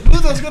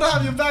it's good to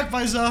have you back,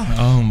 Paisa.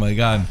 Oh my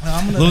God.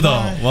 Ludo,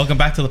 welcome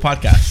back to the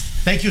podcast.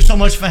 Thank you so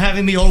much for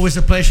having me. Always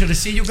a pleasure to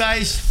see you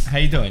guys. How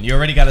you doing? You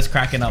already got us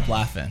cracking up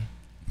laughing.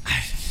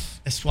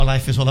 That's what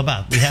life is all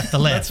about. We have to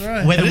laugh. That's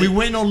right. Whether we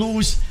win or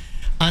lose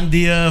on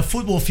the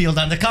football field,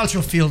 on the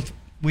cultural field,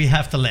 we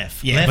have to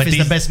laugh. Yeah, laugh is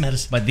the best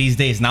medicine. But these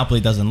days, Napoli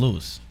doesn't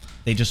lose.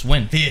 They just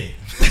win. Yeah.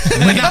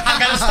 I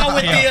gotta start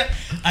with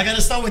I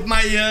gotta start with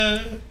my.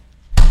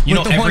 You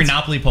know, with the every ones-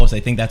 Napoli post, I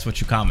think that's what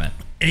you comment.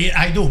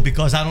 I do,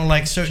 because I don't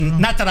like certain.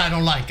 Not that I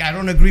don't like. I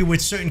don't agree with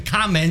certain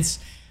comments,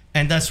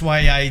 and that's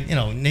why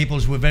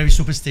Naples were very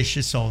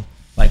superstitious. So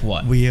Like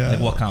what? We, like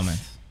what comment?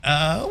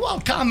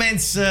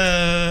 comments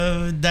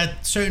that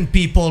certain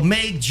people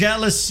make,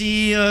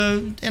 jealousy,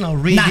 reading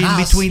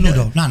Not us, between the.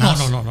 Ludo, not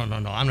us. No.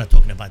 I'm not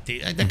talking about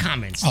the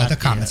comments. Oh, not the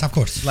comments, of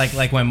course.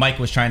 Like when Mike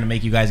was trying to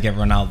make you guys get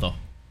Ronaldo.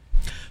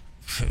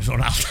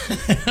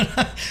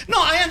 Ronaldo. No,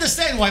 I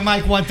understand why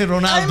Mike wanted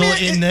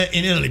Ronaldo in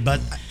Italy,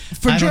 but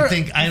I don't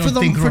think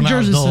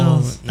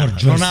Ronaldo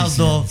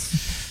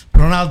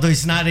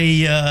is not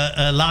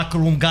a locker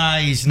room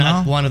guy. He's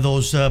not one of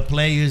those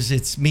players.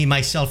 It's me,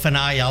 myself, and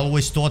I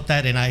always thought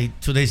that, and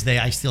to this day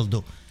I still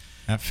do.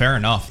 Fair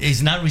enough.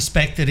 He's not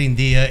respected in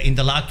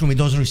the locker room. He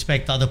doesn't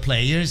respect other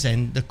players,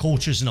 and the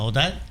coaches know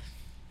that.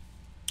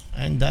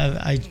 And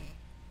I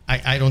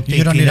don't think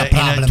You don't need a in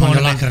problem on your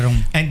tournament- locker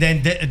room. And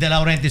then De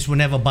Laurentiis will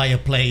never buy a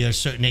player a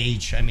certain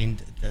age. I mean,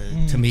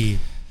 to me,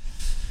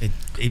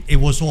 it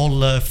was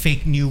all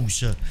fake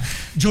news.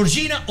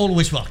 Georgina,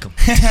 always welcome.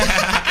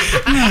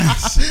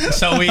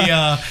 So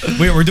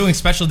we're doing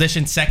special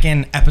edition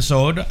second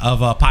episode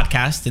of a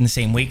podcast in the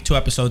same week. 2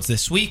 episodes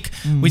this week.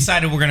 We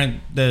decided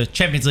the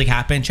Champions League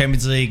happened.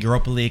 Champions League,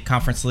 Europa League,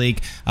 Conference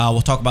League.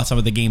 We'll talk about some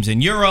of the games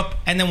in Europe,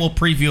 and then we'll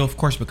preview, of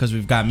course, because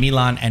we've got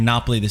Milan and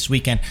Napoli this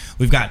weekend.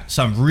 We've got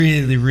some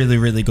really, really,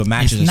 really good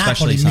matches, It's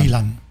especially Napoli,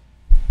 Milan.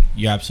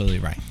 You're absolutely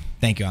right.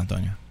 Thank you,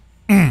 Antonio.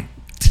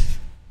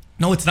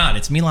 No, it's not.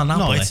 It's Milan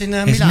Napoli. No, it's in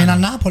It's Milano.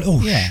 Milan Napoli. Oh,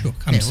 Yeah. shook.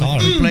 I'm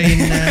sorry.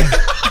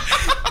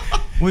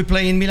 We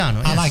play in Milano.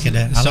 I yes. like it.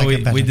 I So like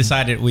it better. we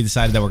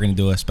decided that we're going to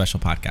do a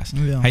special podcast.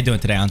 Yeah. How you doing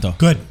today, Anto?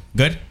 Good.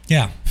 Good?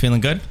 Yeah, Feeling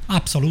good?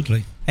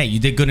 absolutely. Hey, you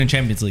did good in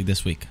Champions League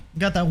this week.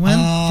 Got that win?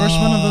 First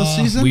win of the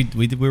season?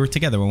 We were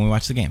together when we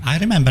watched the game. I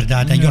remember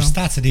that. And your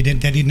stats, they didn't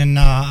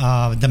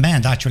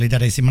demand actually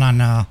that AC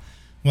Milan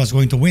was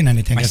going to win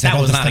anything. My I said stat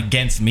all was the not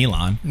against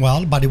Milan.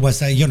 Well, but it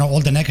was,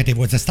 all the negative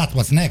was the stat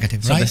was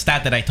negative, So right? the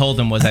stat that I told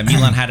him was that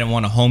Milan hadn't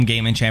won a home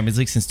game in Champions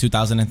League since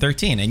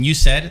 2013. And you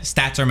said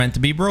stats are meant to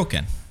be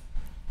broken.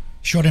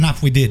 Sure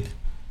enough, we did.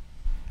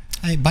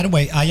 By the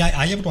way,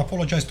 I have to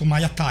apologize to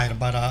my attire,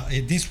 but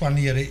this one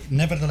here,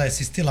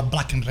 nevertheless, is still a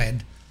black and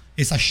red.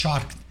 It's a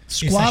shark.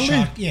 Squally? It's a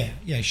shark.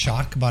 Yeah,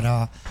 shark. But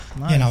I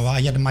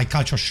had my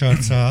culture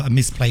shirts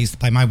misplaced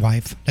by my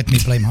wife. Let me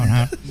blame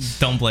her.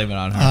 Don't blame it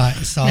on her.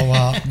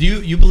 Do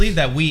you believe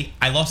that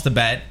I lost the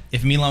bet?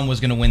 If Milan was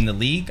going to win the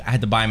league, I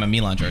had to buy him a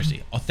Milan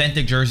jersey.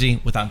 Authentic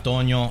jersey with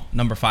Antonio,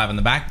 number 5 on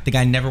the back. The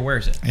guy never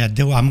wears it.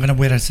 I'm going to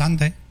wear it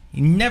Sunday.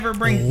 He never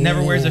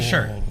wears a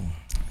shirt.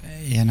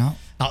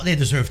 No, they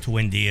deserve to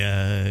win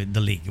the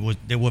league.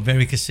 They were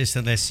very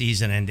consistent last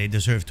season, and they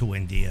deserve to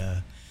win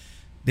the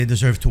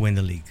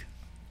league.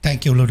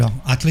 Thank you, Ludo.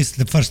 At least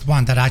the first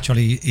one that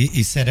actually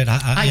he said it.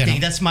 I think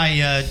that's my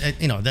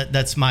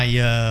that's my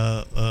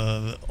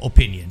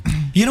opinion.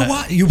 You know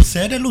what? You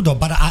said it, Ludo,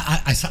 but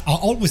I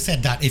always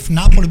said that if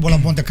Napoli will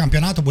have won the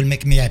Campionato, will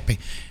make me happy.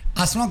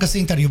 As long as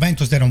Inter,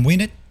 Juventus, they don't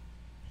win it,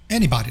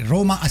 anybody,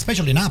 Roma,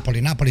 especially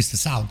Napoli. Napoli is the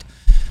South.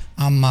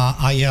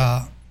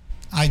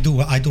 I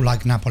do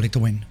like Napoli to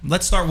win.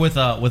 Let's start with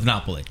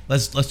Napoli.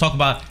 Let's talk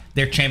about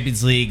their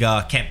Champions League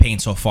campaign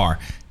so far.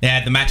 They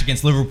had the match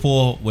against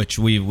Liverpool, which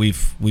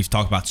we've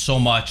talked about so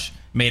much,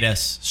 made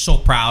us so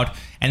proud.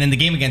 And then the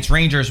game against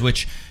Rangers,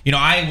 which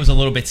I was a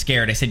little bit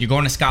scared. I said, you're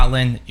going to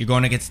Scotland, you're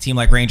going against a team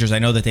like Rangers. I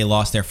know that they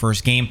lost their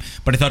first game,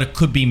 but I thought it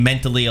could be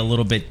mentally a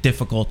little bit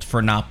difficult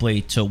for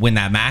Napoli to win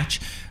that match.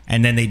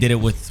 And then they did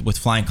it with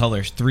flying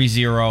colors,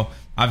 3-0.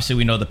 Obviously,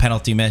 we know the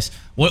penalty miss.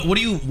 What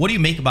do you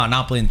make about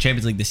Napoli in the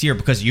Champions League this year?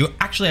 Because you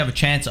actually have a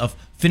chance of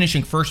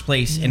finishing first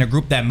place in a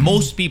group that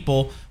most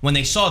people, when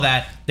they saw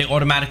that, they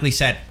automatically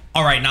said,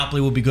 all right,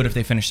 Napoli will be good if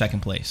they finish second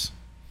place.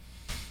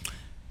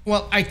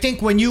 Well, I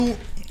think when you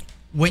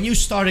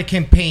start a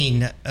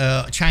campaign,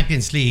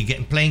 Champions League,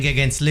 and playing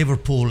against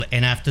Liverpool,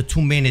 and after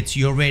 2 minutes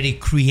you're already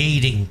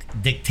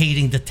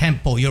dictating the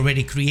tempo, you're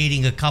already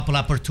creating a couple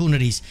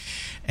opportunities,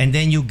 and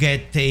then you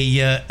get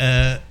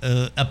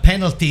a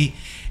penalty,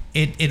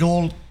 it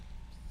all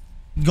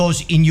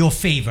goes in your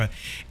favor.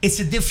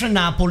 It's a different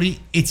Napoli.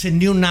 It's a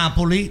new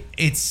Napoli.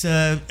 It's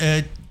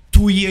 2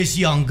 years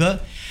younger.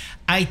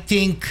 I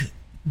think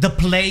the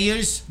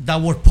players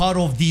that were part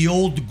of the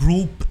old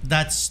group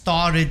that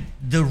started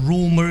the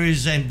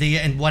rumors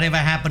and whatever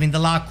happened in the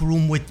locker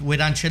room with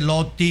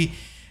Ancelotti,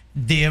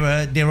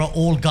 they're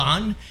all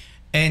gone.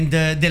 And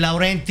De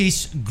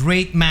Laurentiis,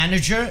 great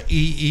manager.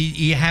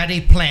 He had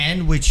a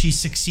plan which he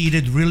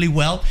succeeded really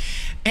well.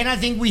 And I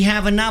think we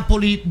have a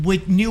Napoli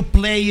with new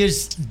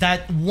players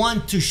that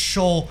want to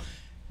show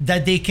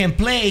that they can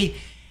play.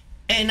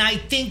 And I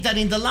think that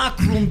in the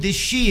locker room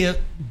this year,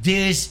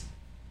 there's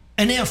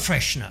an air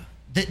freshener.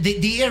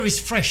 The air is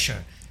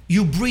fresher.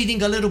 You're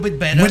breathing a little bit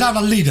better. Without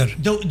a leader.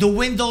 The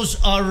windows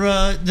are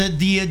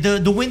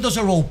the windows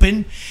are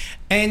open,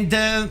 and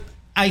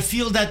I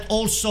feel that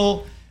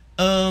also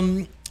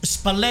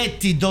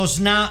Spalletti does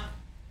not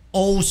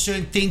owe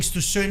certain things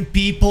to certain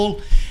people.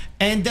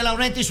 And De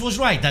Laurentiis was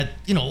right that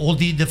all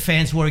the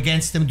fans were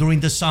against him during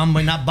the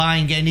summer, not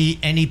buying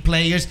any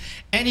players.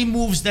 Any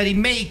moves that he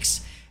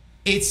makes,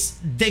 it's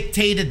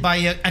dictated by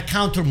a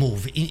counter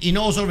move. He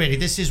knows already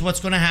this is what's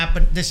going to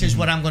happen. This is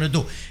what I'm going to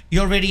do. He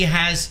already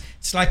has.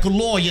 It's like a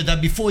lawyer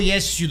that before he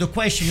asks you the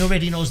question, he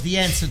already knows the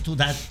answer to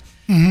that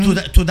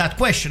to that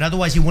question.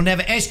 Otherwise, he will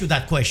never ask you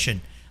that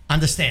question.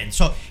 Understand?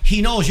 So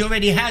he knows. He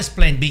already has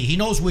Plan B. He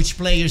knows which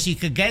players he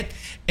could get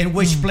and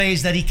which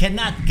players that he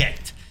cannot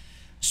get.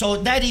 So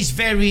that is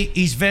very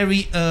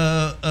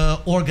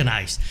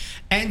organized.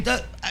 And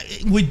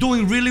we're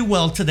doing really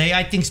well today.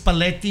 I think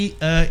Spalletti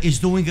is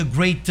doing a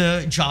great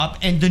job.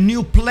 And the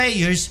new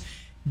players,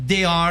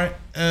 they are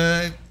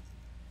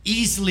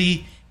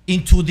easily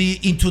into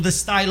the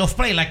style of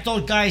play. Like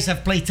those guys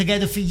have played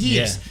together for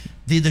years.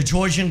 Yeah. The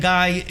Georgian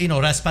guy,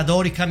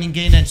 Raspadori coming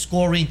in and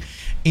scoring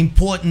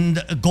important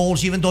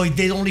goals, even though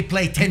they only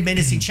play 10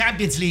 minutes in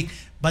Champions League.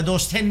 But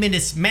those 10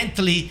 minutes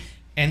mentally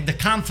and the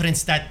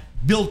confidence that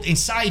built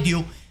inside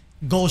you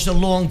goes a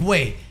long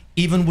way,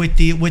 even with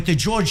the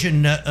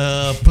Georgian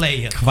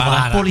player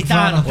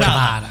Politano.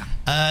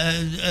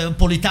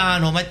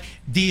 Politano, but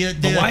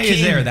why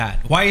is there that?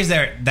 Why is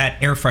there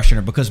that air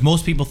freshener? Because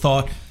most people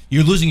thought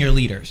you're losing your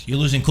leaders. You're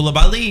losing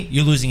Koulibaly,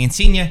 you're losing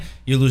Insigne,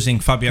 you're losing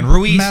Fabian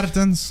Ruiz,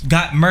 Mertens,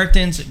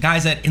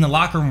 guys that in the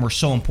locker room were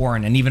so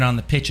important and even on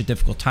the pitch at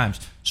difficult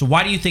times. So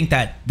why do you think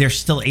that they're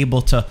still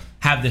able to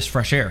have this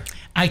fresh air?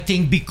 I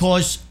think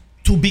because,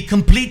 to be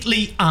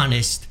completely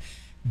honest,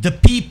 the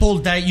people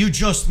that you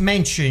just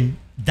mentioned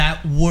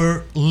that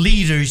were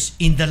leaders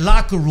in the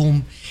locker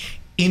room,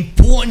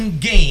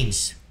 important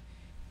games,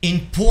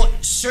 they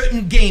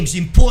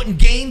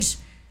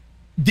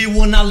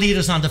were not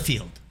leaders on the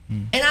field.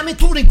 And I'm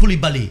including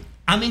Koulibaly.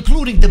 I'm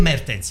including the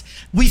Mertens.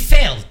 We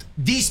failed.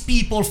 These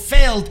people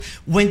failed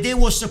when they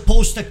were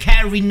supposed to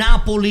carry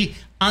Napoli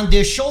on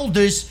their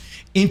shoulders.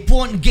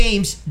 Important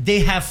games,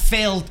 they have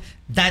failed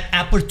that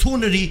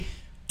opportunity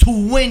to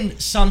win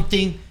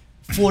something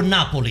for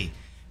Napoli.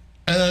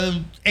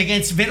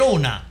 Against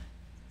Verona,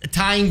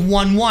 tying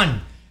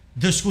 1-1.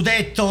 The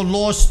Scudetto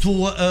lost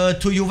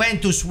to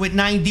Juventus with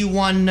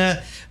 91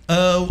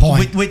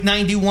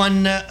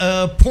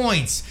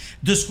 points.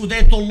 The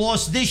Scudetto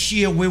lost this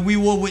year, where we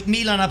were with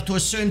Milan up to a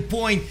certain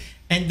point,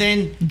 and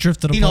then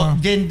drifted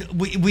apart. Then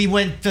we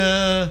went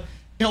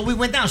we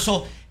went down.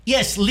 So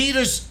yes,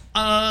 leaders.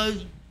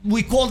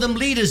 We call them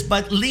leaders,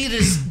 but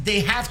leaders,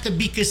 they have to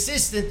be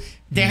consistent.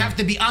 They have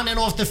to be on and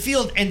off the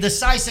field, and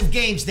decisive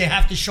games, they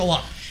have to show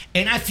up.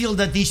 And I feel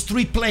that these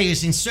three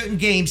players in certain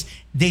games,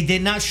 they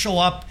did not show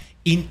up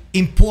in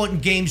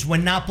important games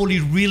when Napoli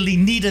really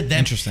needed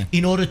them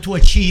in order to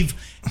achieve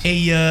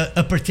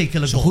a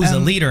particular goal. Who's the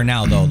leader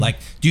now, though? Like,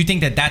 do you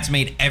think that that's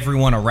made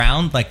everyone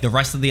around, like the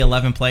rest of the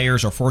 11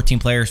 players or 14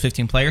 players,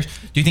 15 players,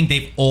 do you think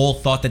they've all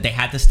thought that they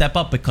had to step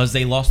up because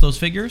they lost those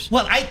figures?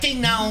 Well, I think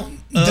now...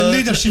 the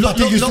leadership, I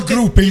think, is the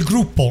group, il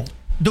gruppo.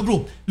 The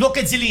group. Look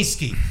at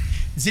Zielinski.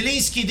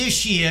 Zielinski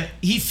this year,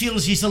 he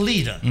feels he's a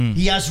leader.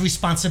 He has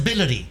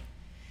responsibility.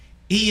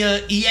 He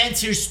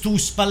answers to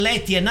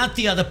Spalletti and not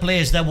the other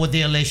players that were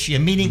there last year,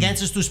 meaning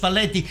answers to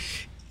Spalletti.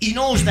 He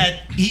knows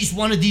that he's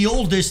one of the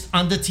oldest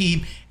on the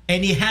team,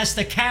 and he has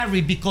to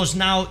carry because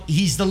now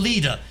he's the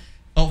leader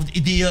of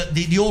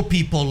the old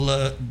people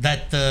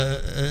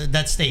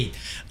that stayed.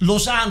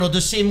 Lozano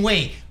the same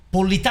way.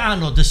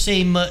 Politano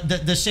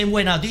the same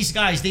way. Now these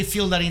guys, they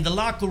feel that in the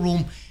locker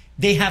room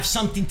they have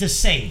something to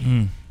say.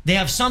 They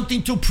have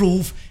something to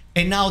prove,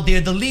 and now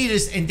they're the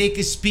leaders, and they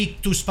can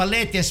speak to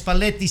Spalletti, and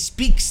Spalletti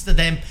speaks to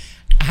them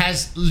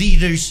as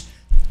leaders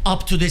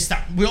up to this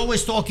time. We're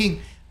always talking,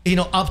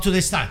 up to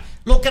this time.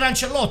 Look at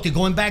Ancelotti,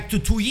 going back to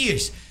 2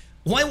 years.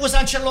 Why was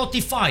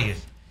Ancelotti fired?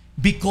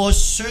 Because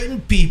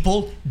certain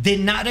people did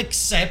not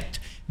accept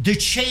the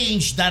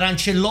change that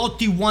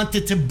Ancelotti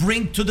wanted to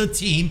bring to the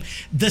team,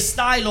 the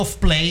style of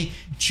play,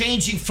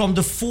 changing from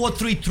the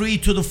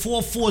 4-3-3 to the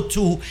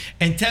 4-4-2,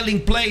 and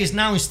telling players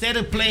now, instead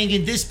of playing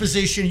in this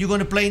position, you're going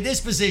to play in this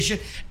position.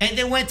 And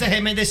they went to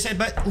him and they said,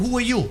 but who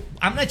are you?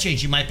 I'm not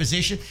changing my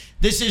position.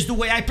 This is the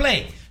way I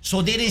play.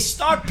 So they didn't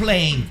start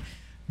playing.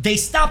 They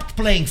stopped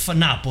playing for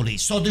Napoli.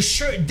 So the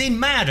shirt didn't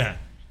matter.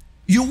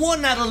 You were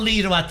not a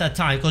leader at that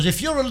time, because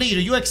if you're a leader,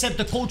 you accept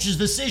the coach's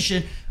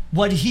decision,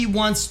 what he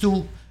wants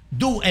to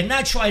do, and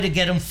not try to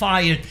get him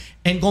fired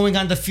and going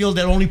on the field,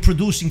 they're only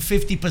producing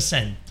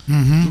 50%.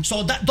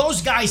 So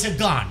those guys are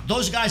gone.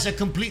 Those guys are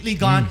completely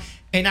gone.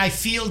 And I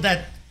feel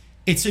that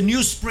it's a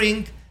new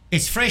spring,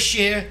 it's fresh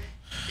air,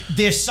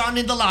 there's sun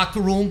in the locker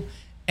room,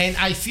 and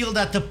I feel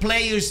that the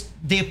players,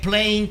 they're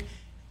playing,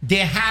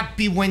 they're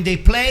happy when they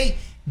play,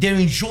 They're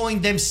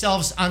enjoying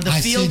themselves on the I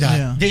see field. that.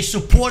 Yeah. They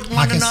support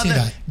one can see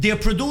another. that. They're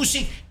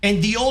producing,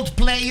 and the old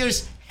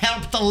players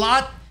helped a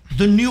lot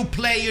the new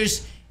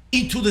players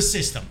into the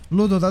system.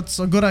 Ludo, that's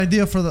a good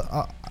idea for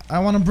the. I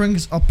want to bring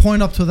a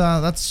point up to that.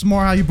 That's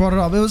more how you brought it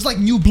up. It was like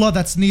new blood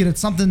that's needed,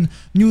 something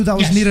new that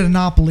was Yes. needed in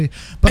Napoli.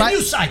 But A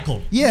new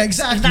cycle. Yeah,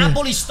 exactly.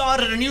 Napoli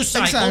started a new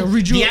cycle.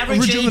 Exactly. The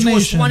average age was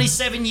Rejuvenation.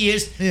 27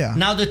 years. Yeah.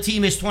 Now the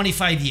team is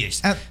 25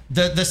 years. And-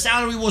 The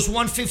salary was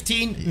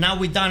 115. Now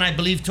we're down, I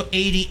believe, to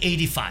 80,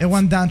 85. It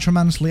went down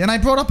tremendously. And I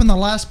brought up in the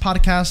last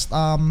podcast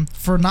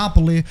for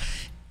Napoli,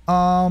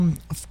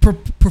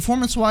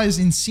 performance-wise,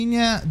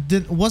 Insigne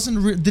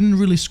didn't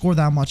really score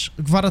that much.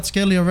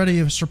 Kvaratskhelia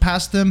already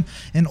surpassed him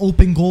in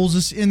open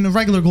goals, in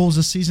regular goals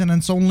this season, and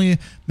it's only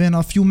been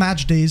a few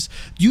match days.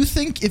 Do you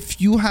think if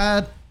you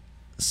had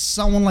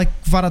someone like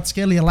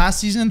Kvaratskhelia last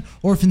season,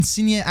 or if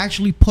Insigne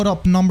actually put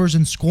up numbers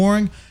in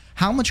scoring,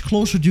 how much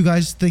closer do you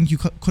guys think you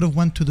could have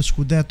went to the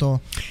Scudetto?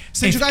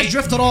 Since you guys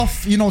drifted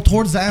off,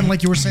 towards the end,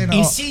 like you were saying, with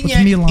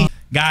Insigne- Milan.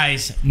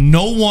 Guys,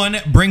 no one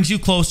brings you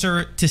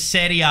closer to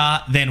Serie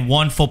A than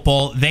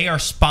OneFootball. They are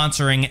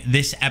sponsoring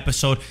this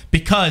episode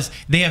because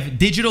they have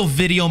digital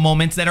video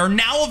moments that are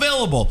now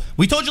available.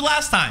 We told you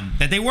last time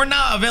that they were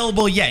not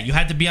available yet. You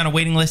had to be on a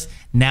waiting list.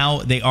 Now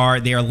they are.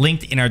 They are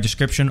linked in our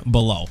description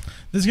below.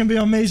 This is going to be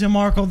amazing,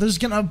 Marco. There's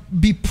going to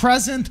be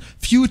present,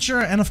 future,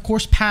 and of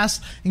course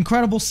past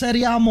incredible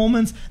Serie A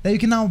moments that you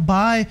can now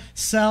buy,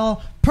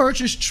 sell,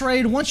 purchase,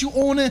 trade. Once you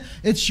own it,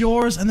 it's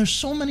yours. And there's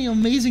so many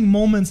amazing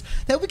moments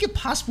that we could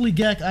possibly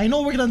get. I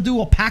know we're going to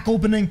do a pack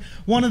opening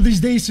one of these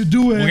days to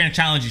do it. We're going to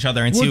challenge each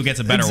other and see who gets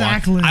a better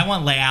Exactly. one. I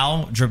want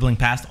Leao dribbling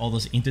past all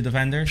those Inter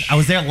defenders. I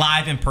was there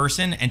live in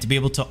person, and to be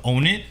able to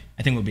own it,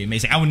 I think would be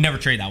amazing. I would never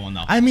trade that one,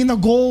 though. I mean, the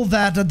goal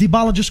that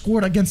Dybala just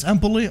scored against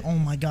Empoli, oh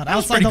my God, was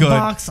outside pretty the good.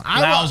 box.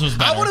 Lao's was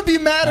better. I wouldn't be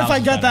mad if Lao's I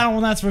was got better. that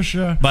one, that's for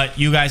sure. But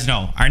you guys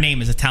know, our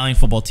name is Italian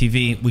Football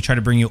TV. We try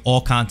to bring you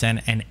all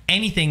content and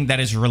anything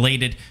that is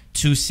related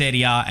to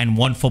Serie A, and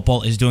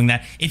OneFootball is doing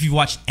that. If you've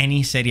watched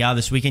any Serie A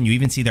this weekend, you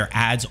even see their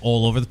ads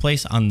all over the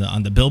place on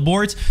the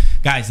billboards.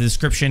 Guys,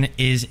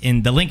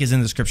 the link is in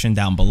the description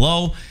down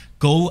below.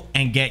 Go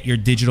and get your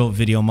digital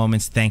video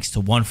moments thanks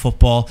to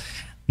OneFootball.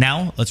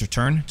 Now, let's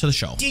return to the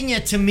show.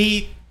 Insigne, to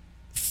me,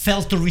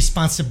 felt the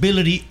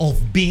responsibility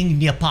of being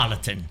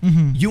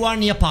Neapolitan. You are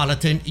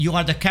Neapolitan. You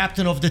are the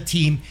captain of the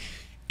team.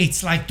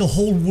 It's like the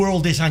whole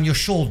world is on your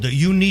shoulder.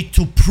 You need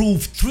to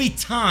prove 3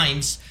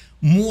 times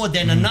more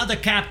than another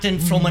captain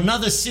from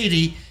another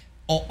city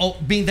or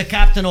being the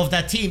captain of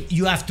that team.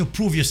 You have to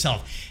prove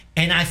yourself.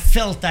 And I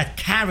felt that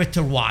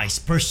character-wise,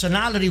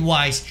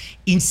 personality-wise,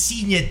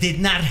 Insigne did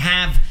not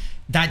have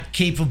that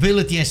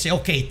capability and say,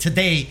 okay,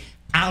 today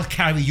I'll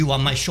carry you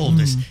on my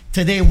shoulders.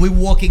 Today we're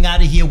walking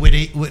out of here with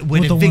a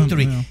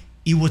victory. Win, yeah.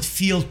 He would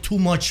feel too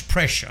much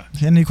pressure.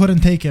 And he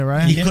couldn't take it,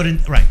 right? He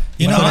couldn't, right.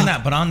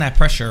 But on that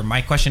pressure,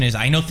 my question is,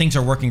 I know things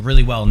are working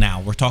really well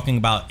now. We're talking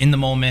about in the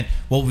moment,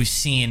 what we've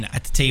seen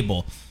at the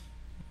table,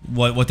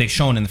 what they've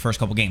shown in the first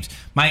couple games.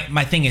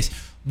 My thing is,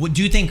 what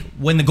do you think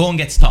when the going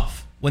gets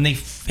tough, when they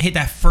hit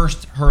that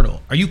first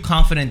hurdle, are you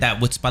confident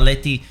that with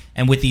Spalletti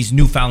and with these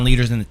newfound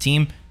leaders in the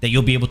team that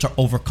you'll be able to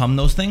overcome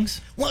those things?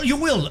 Well, you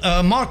will,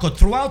 Marco.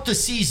 Throughout the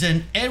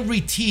season,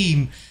 every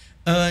team,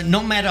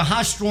 no matter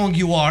how strong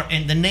you are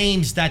and the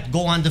names that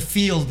go on the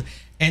field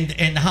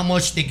and how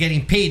much they're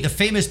getting paid, the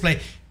famous play,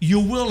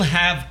 you will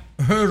have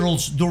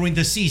hurdles during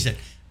the season.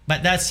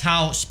 But that's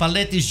how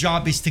Spalletti's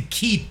job is, to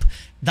keep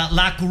that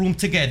locker room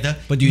together.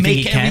 But do you think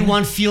he can?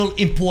 Everyone feel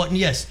important?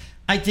 Yes.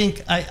 I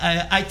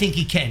think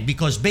he can,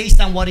 because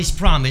based on what he's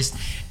promised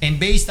and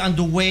based on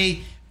the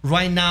way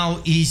right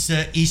now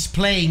he's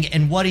playing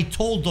and what he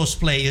told those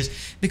players.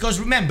 Because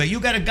remember,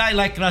 you got a guy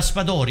like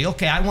Raspadori.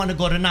 Okay, I want to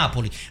go to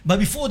Napoli, but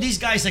before these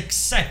guys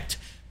accept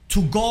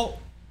to go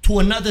to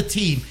another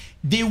team,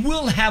 they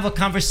will have a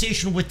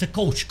conversation with the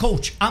coach.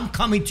 Coach, I'm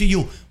coming to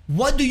you.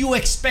 What do you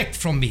expect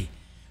from me?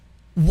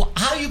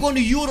 How are you going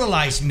to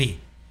utilize me?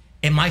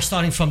 Am I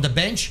starting from the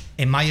bench?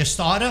 Am I a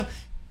starter?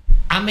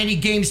 How many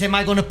games am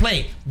I going to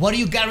play? What are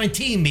you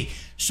guaranteeing me?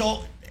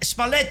 So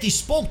Spalletti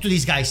spoke to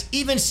these guys,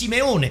 even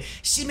Simeone.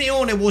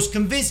 Simeone was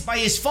convinced by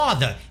his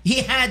father.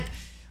 He had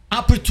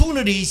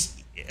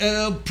opportunities,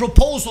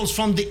 proposals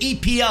from the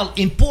EPL,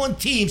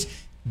 important teams,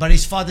 but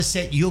his father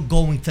said, you're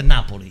going to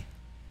Napoli.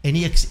 And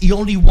he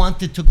only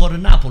wanted to go to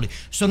Napoli.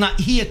 So now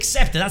he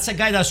accepted. That's a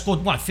guy that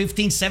scored,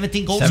 15,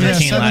 17 goals?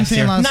 17 last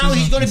year. Now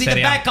he's going to be the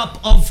Serie A. backup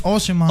of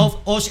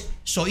Osimhen.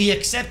 So he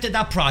accepted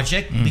that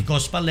project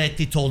because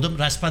Spalletti told him,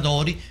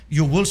 Raspadori,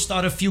 you will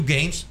start a few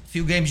games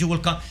you will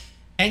come.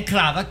 And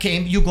Crava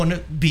came, you're going to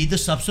be the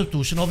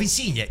substitution of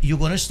Insigne. You're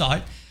going to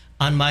start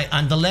on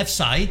the left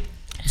side.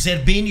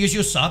 Zerbini is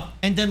your sub,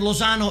 and then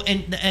Lozano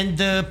and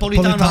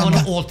Politano are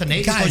going to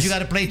alternate, because you got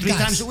to play 3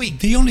 times a week.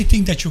 The only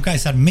thing that you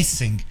guys are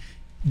missing,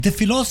 the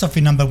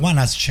philosophy number 1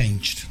 has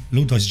changed.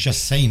 Ludo is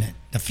just saying it.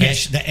 the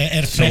flesh, Yes. the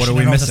air So what are freshener, we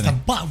all the missing? stuff.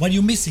 But what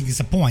you're missing is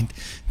a point.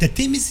 The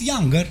team is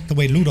younger, the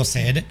way Ludo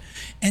said,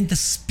 and the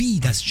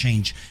speed has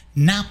changed.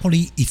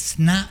 Napoli is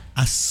not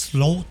a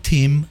slow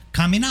team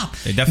coming up.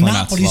 They're definitely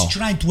not Napoli is slow.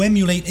 trying to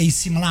emulate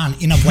AC Milan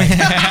in a way.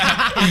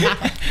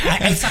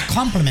 It's a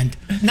compliment.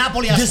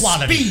 Napoli has The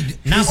quality. speed.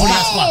 Napoli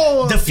has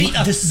quality. The feet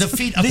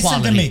are Listen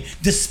quality. to me.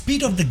 The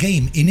speed of the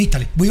game in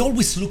Italy. We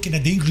always looking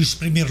at the English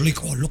Premier League.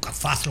 Oh, look how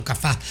fast, look how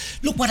fast.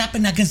 Look what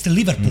happened against the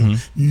Liverpool.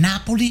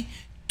 Napoli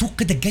took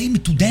the game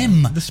to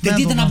them. They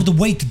Dismantled didn't have them.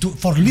 to wait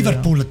for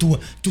Liverpool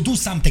to do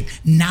something.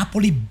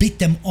 Napoli beat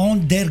them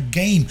on their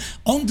game,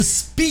 on the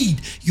speed.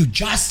 You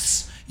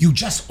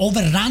just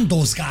overrun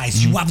those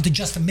guys. You have to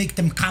just make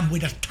them come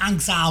with their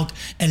tongues out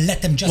and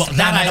let them just Well, run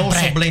that out I of also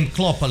breath. blame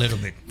Klopp a little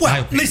bit. Well, My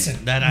opinion.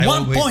 listen, That I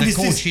one always, point the is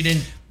coach, this. he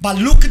didn't. But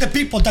look at the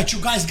people that you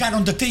guys got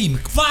on the team.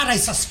 Kvara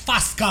is a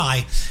fast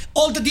guy.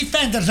 All the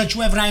defenders that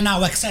you have right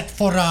now, except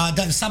for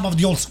some of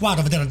the old squad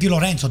over there, Di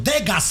Lorenzo,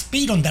 they got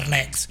speed on their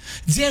legs.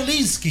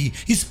 Zielinski,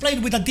 he's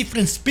playing with a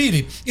different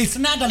spirit. He's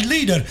not a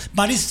leader,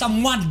 but he's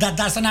someone that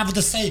doesn't have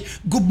to say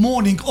good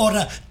morning or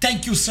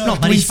thank you, sir. No,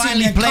 to but he's Insigne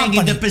finally and playing in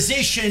company. the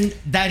position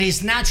that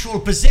his natural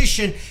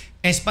position.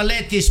 And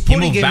Spalletti is He putting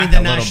moved him back in the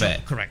a little national.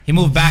 bit. Correct. He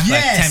moved back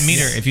Yes. like 10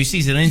 meter. If you see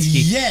Zelensky,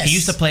 Yes. he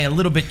used to play a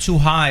little bit too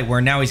high, where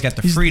now he's got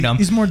the He's- freedom.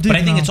 he's more But I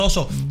deep think now. it's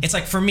also, it's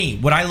like for me,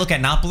 what I look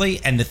at Napoli,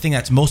 and the thing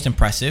that's most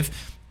impressive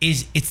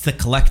is it's the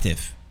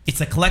collective. It's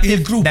the collective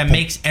Il gruppo. that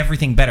makes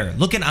everything better.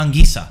 Look at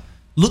Anguissa.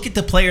 Look at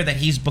the player that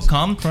he's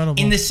become Incredible.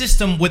 in the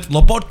system with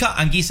Lobotka,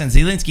 Anguissa, and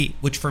Zielinski,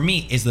 which for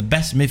me is the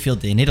best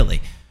midfield in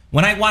Italy.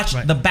 When I watch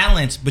the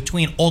balance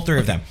between all three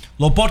of them,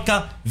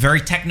 Lobotka,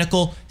 very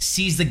technical,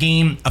 sees the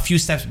game a few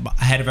steps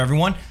ahead of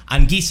everyone.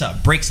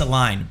 Anguissa breaks a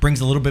line,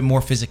 brings a little bit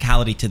more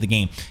physicality to the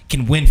game,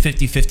 can win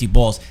 50-50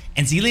 balls.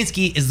 And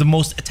Zielinski is the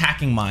most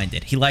attacking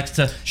minded. He likes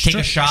to take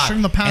a shot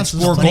string the and passes,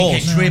 score but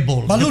goals. Get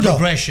dribble, But the Ludo,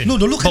 progression.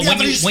 Ludo, look at But the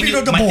average speed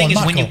of the my ball, thing is,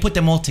 when Marco. you put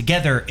them all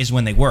together is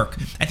when they work.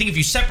 I think if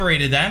you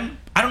separated them,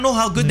 I don't know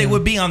how good they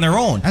would be on their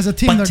own. As a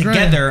team, but they're great.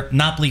 together,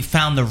 Napoli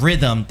found the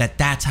rhythm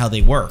that's how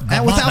they work.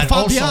 And without But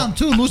also, Fabian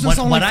too, losing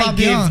someone like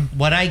Fabian.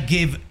 What I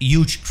give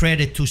huge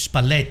credit to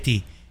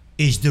Spalletti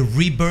is the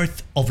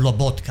rebirth of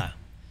Lobotka.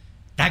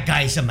 That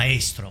guy is a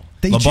maestro.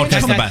 They Lobotka changed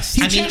is the com- best.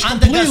 He I mean, changed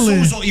under completely.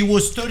 Gattuso, he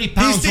was 30 He's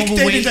pounds dictating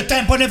overweight. the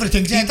tempo and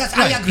everything. Yeah,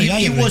 I agree. He I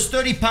agree. was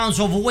 30 pounds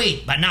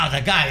overweight, but now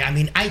the guy, I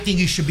mean, I think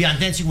he should be on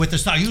Dancing with the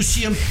Star. You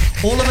see him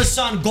all of a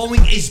sudden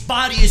going, his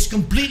body is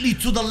completely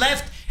to the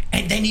left,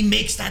 and then he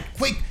makes that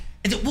quick.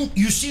 And then, boom,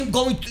 you see him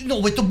going,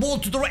 with the ball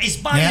to the right. His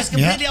body Yeah, is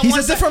completely yeah. on He's one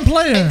a side, different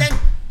player. And then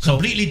So-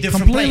 completely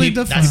different Completely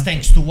player. different. That's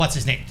thanks to what's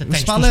his name?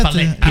 Thanks Spalletti. to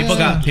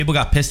Spalletti. People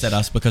Yeah. got pissed at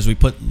us because we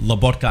put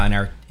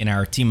Lobotka in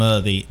our team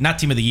of the not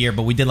team of the year,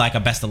 but we did like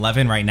a best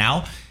 11 right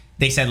now.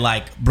 They said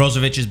like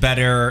Brozovic is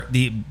better,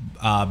 the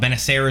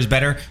Benacer is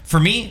better. For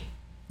me,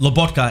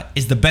 Lobotka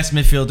is the best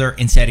midfielder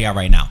in Serie A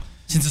right now.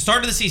 Since the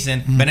start of the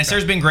season,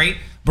 Benacer's been great.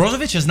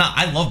 Brozovic is not.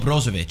 I love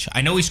Brozovic.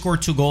 I know he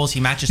scored 2 goals. He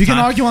matches You time.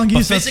 can argue on but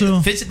Anguissa,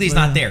 too. physically, he's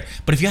But, not there.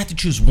 But if you had to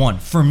choose one,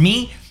 for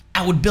me,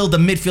 I would build a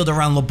midfield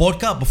around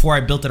Lobotka before I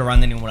built it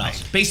around anyone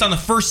else. Based on the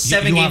first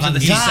 7 games of the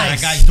season.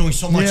 That guy's doing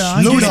so much. Yeah,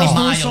 so Ludo. many He's doing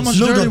miles. so much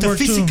Ludo, dirty the work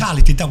too.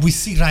 physicality that we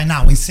see right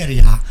now in Serie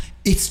A,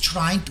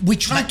 we're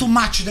trying to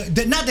match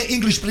not the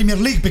English Premier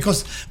League,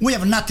 because we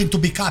have nothing to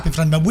be copying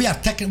from, but we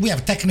have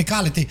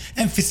technicality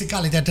and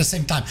physicality at the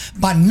same time.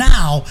 But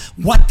now,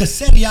 what the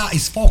Serie A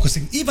is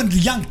focusing, even the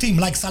young team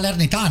like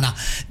Salernitana,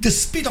 the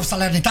speed of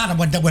Salernitana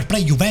when they were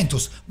playing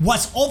Juventus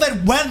was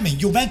overwhelming.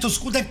 Juventus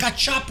couldn't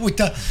catch up with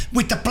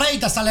the play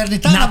that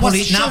Salernitana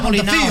was showing Napoli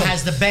on the now field.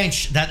 has the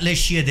bench that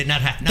Leschia did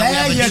not have. Now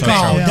There we you have a go.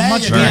 defense. Yeah, There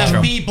much you We Very go. have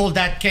true. people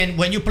that can,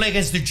 when you play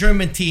against the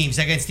German teams,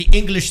 against the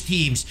English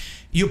teams,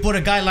 you put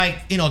a guy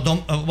like,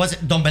 was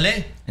it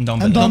Dombele? And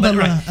Dombele. And Dombele.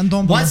 Right. And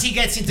Dombele. Once he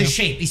gets into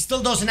shape, he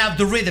still doesn't have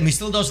the rhythm. He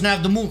still doesn't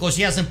have the moon because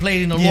he hasn't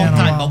played in a Yeah, long in a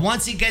time. while. But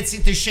once he gets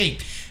into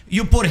shape,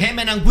 you put him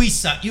and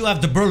Anguissa, you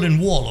have the Berlin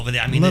Wall over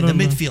there. I mean, in the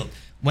Literally. midfield.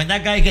 When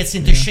that guy gets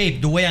into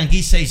shape, the way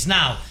Anguissa is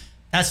now,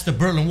 that's the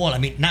Berlin Wall. I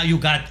mean, now you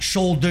got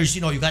shoulders,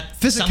 you got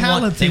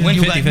Physicality. They win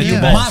you got- 50-50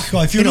 Yeah. balls. Marco,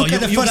 if you, You know, look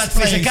at you- the you first got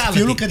place, if physicality.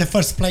 you look at the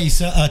first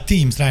place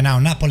teams right now,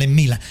 Napoli and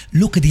Milan,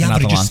 look at the And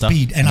average Atalanta.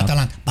 speed and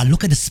Atalanta, but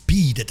look at the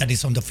speed that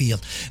is on the field.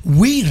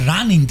 We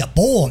running the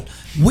ball.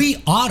 We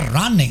are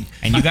running.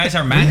 And you guys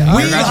are mad.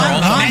 We You guys are are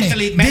all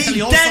running. mentally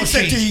The also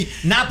intensity- changed.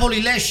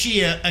 Napoli last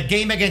year, a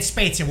game against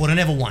Spezia, would have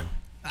never won.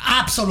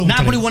 Absolutely.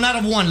 Napoli would not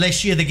have won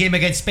last year the game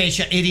against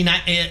Spezia,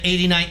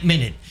 89th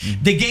minute.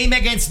 The game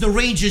against the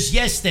Rangers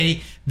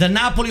yesterday, the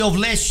Napoli of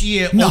last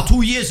year No. or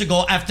 2 years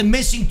ago, after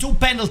missing 2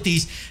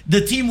 penalties,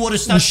 the team would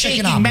have started Was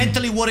shaken shaking up.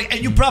 mentally,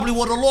 and you probably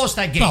would have lost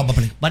that game.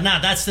 Probably. But now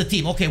that's the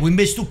team. Okay, we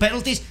missed 2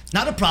 penalties,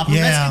 not a problem.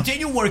 Yeah. Let's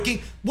continue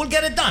working. We'll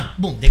get it done.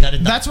 Boom, they got it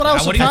done. That's what I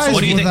was What do you, surprised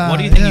what do you with think? that. What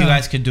do you think yeah. you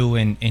guys could do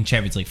in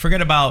Champions League?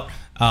 Forget about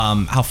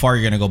how far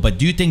you're going to go, but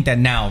do you think that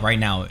now, right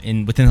now,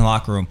 within the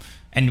locker room,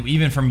 and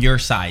even from your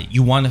side,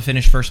 you want to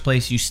finish first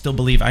place? You still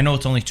believe? I know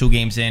it's only 2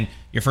 games in.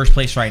 You're first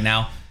place right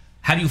now.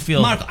 How do you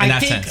feel Mark, in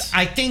that sense?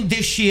 I think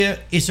this year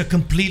is a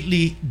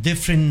completely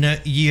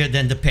different year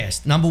than the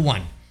past. Number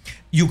one,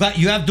 you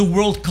have the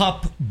World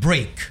Cup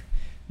break.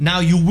 Now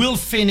you will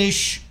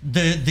finish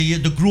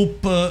the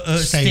group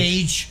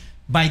stage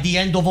by the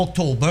end of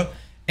October,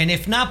 and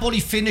if Napoli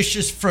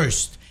finishes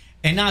first,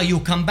 and now you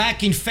come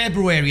back in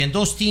February, and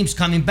those teams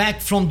coming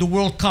back from the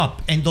World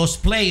Cup, and those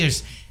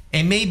players,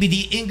 and maybe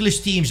the English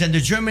teams and the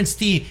German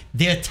team,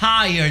 they're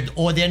tired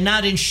or they're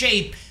not in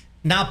shape.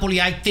 Napoli,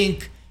 I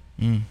think,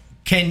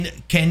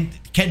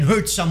 can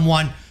hurt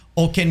someone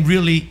or can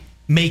really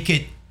make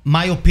it,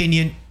 my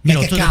opinion, to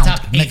the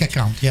top 8. Make it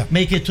count, yeah.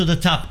 Make it to the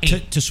top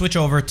 8. To switch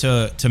over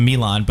to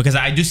Milan, because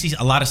I do see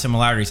a lot of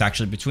similarities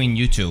actually between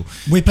you two.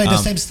 We play the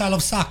same style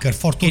of soccer,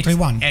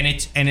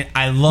 4-2-3-1.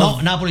 I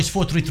love. No, Napoli's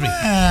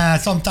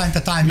 4-3-3. From time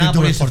to time, you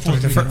do it Napoli's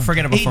 4-2-3-1.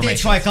 Forget about He formation.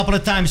 did try a couple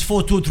of times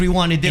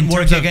 4-2-3-1. It didn't In work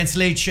terms of- against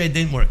Lecce. It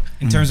didn't work.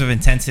 In terms of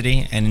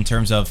intensity and in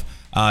terms of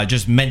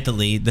just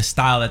mentally, the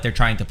style that they're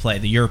trying to play,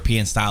 the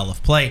European style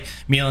of play,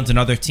 Milan's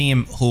another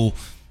team who,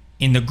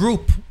 in the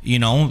group,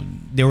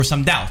 there were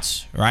some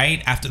doubts,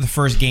 right? After the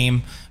first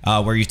game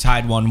where you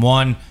tied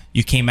 1-1,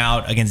 you came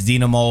out against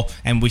Dinamo,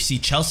 and we see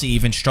Chelsea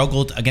even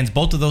struggled against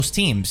both of those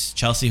teams.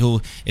 Chelsea,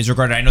 who is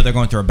regarded, I know they're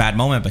going through a bad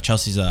moment, but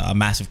Chelsea's a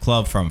massive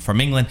club from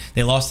England.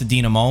 They lost to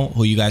Dinamo,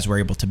 who you guys were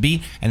able to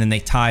beat, and then they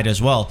tied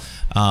as well.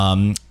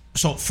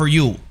 So for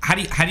you, how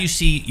do you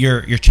see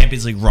your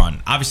Champions League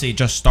run? Obviously, it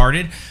just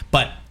started,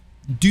 but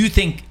do you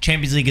think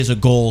Champions League is a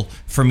goal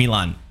for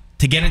Milan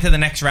to get into the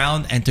next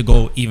round and to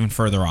go even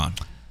further on?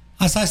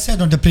 As I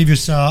said on the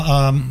previous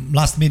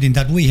last meeting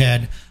that we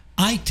had,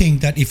 I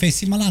think that if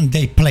AC Milan,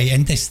 they play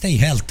and they stay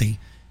healthy,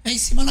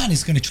 AC Milan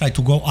is going to try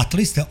to go at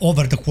least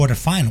over the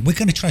quarterfinal. We're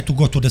going to try to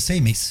go to the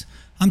semis.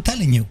 I'm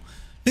telling you.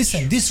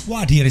 Listen, this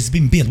squad here has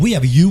been built. We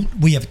have youth,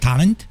 we have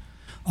talent.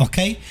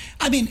 Okay,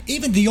 I mean,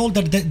 even the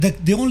older,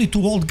 the only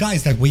two old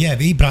guys that we have,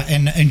 Ibra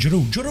and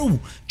Giroud.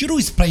 Giroud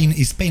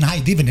is paying high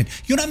dividend.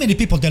 You know how many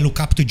people that look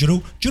up to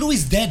Giroud? Giroud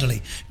is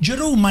deadly.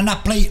 Giroud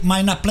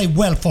might not play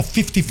well for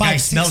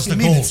 55, 60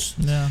 minutes.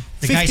 Yeah.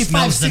 The guy 55,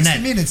 smells the 60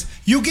 net. minutes.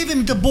 You give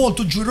him the ball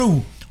to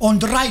Giroud on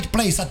the right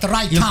place at the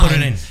right He'll time. put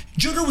it in.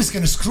 Giroud is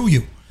going to screw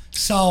you.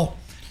 So.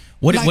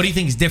 What Like- do you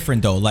think is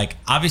different though? Like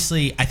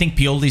obviously, I think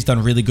Pioli's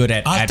done really good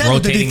at I'll tell you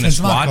the rotating the difference,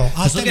 squad. Marco. I'll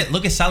Because tell you-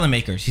 look at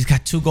Salamakers. He's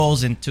got 2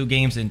 goals in 2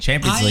 games in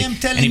Champions I League, am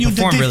telling and he you the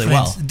performed difference. really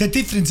well. The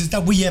difference is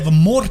that we have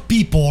more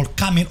people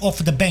coming off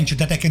the bench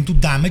that can do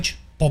damage.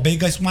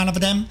 Pobega is one of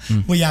them.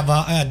 We have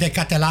De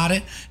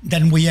Catelare.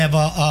 Then we have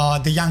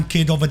the young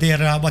kid over there.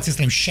 What's his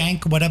name?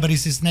 Shank, whatever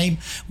is his name.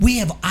 We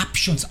have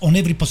options on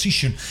every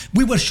position.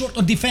 We were short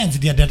on defense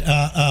the other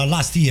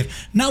last year.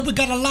 Now we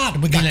got a lot.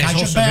 We got Milan is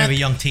also a Kajabek. very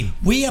young team.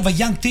 We have a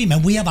young team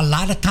and we have a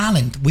lot of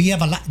talent. We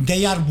have a lot.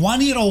 They are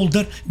 1 year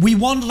older. We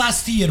won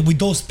last year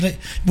with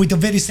with the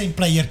very same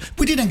player.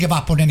 We didn't give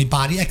up on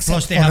anybody except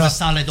Plus, they for have a us.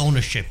 solid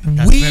ownership.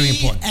 That's We very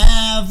important.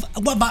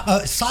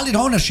 have solid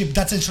ownership.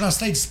 That's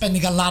translates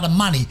spending a lot of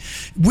money.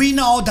 We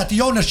know that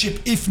the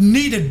ownership, if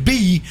needed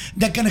be,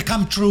 they're gonna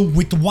come through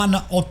with 1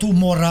 or 2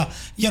 more,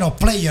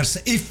 players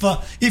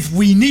if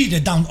we need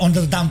it down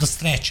the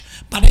stretch.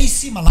 But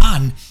AC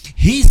Milan,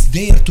 he's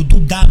there to do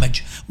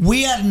damage.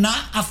 We are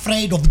not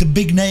afraid of the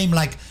big name.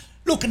 Like,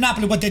 look at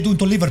Napoli, what they're doing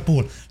to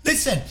Liverpool.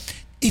 Listen,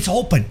 it's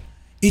open.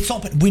 It's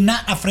open. We're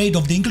not afraid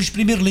of the English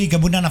Premier League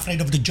and we're not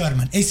afraid of the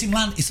German. AC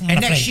Milan is not And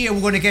afraid. next year,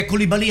 we're going to get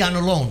Koulibaly on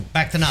a loan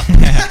back to Napoli.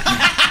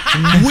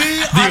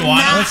 We are you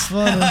want not.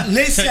 him?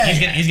 Listen, So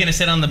he's gonna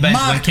sit on the bench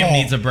when Kim Marco,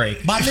 needs a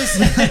break. But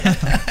listen,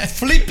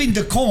 flipping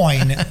the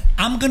coin,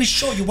 I'm going to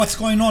show you what's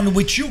going on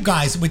with you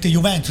guys with the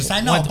Juventus.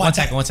 I know. One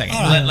second.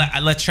 All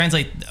right. Let's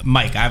translate.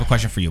 Mike, I have a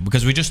question for you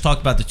because we just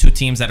talked about the 2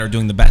 teams that are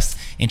doing the best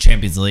in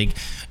Champions League.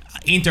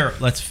 Inter,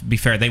 let's be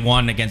fair, they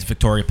won against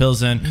Victoria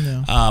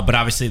Pilsen, but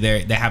obviously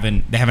they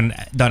haven't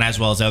done as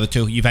well as the other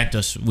 2.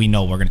 Juventus, we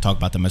know we're going to talk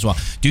about them as well.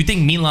 Do you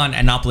think Milan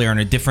and Napoli are in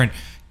a different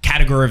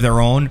category of their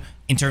own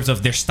in terms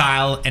of their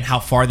style and how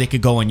far they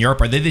could go in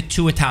Europe? Are they the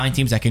 2 Italian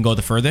teams that can go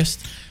the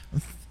furthest?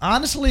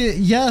 Honestly,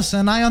 yes,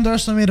 and I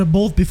underestimated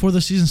both before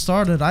the season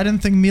started. I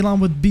didn't think Milan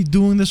would be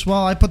doing this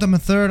well. I put them in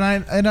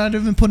 3rd, and I'd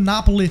even put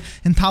Napoli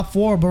in top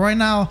 4. But right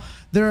now,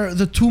 they're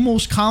the 2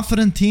 most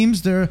confident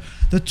teams. They're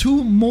the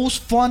 2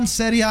 most fun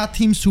Serie A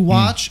teams to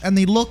watch, and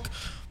they look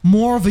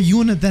more of a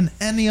unit than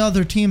any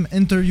other team.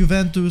 Inter,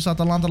 Juventus,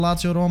 Atalanta,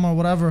 Lazio, Roma,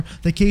 whatever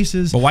the case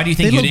is. But why do you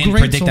think They you look didn't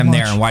great predict so them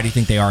there, much. and why do you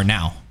think they are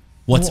now?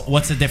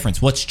 What's the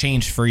difference? What's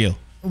changed for you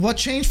What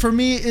changed for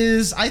me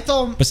is I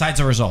thought besides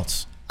the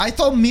results?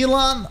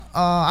 Milan,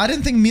 I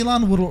didn't think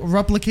Milan would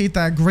replicate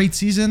that great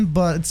season,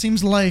 but it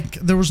seems like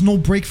there was no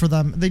break for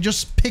them. They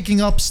just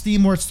picking up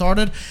steam where it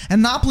started.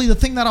 And Napoli, the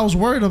thing that I was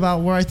worried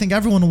about, where I think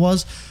everyone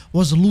was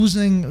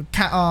losing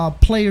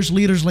players,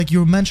 leaders like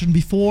you mentioned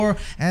before.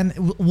 And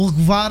will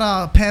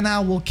Guevara pan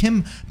out? Will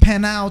Kim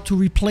pan out to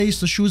replace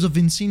the shoes of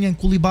Insigne and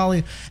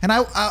Koulibaly? And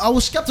I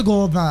was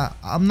skeptical of that.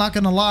 I'm not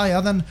going to lie.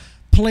 And then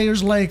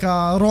players like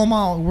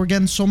Roma were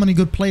getting so many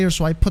good players,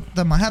 so I put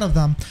them ahead of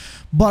them.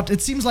 But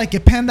it seems like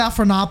it panned out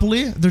for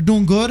Napoli. They're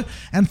doing good.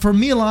 And for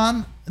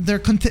Milan, they're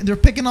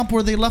picking up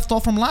where they left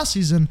off from last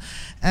season.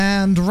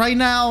 And right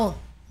now,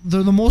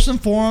 they're the most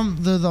informed.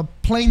 They're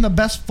playing the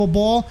best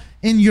football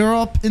in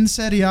Europe in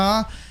Serie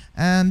A,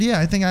 and yeah,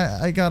 I think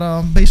I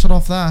gotta base it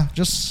off that.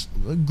 Just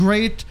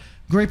great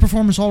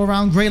performance all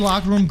around. Great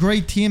locker room,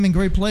 great team, and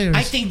great players.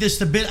 I think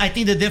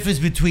the difference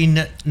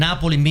between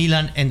Napoli,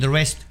 Milan, and the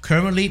rest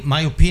currently,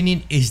 my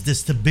opinion, is the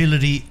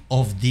stability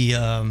of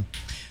the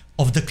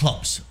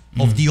clubs,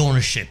 of the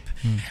ownership.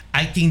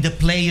 I think the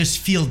players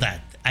feel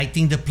that. I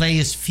think the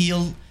players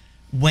feel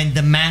when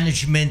the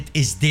management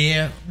is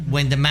there,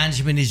 when the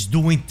management is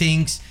doing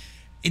things,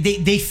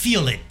 they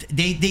feel it.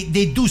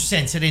 They do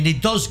sense it, and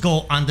it does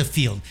go on the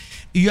field.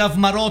 You have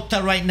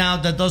Marotta right now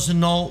that doesn't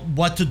know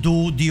what to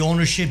do. The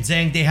ownership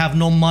saying they have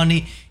no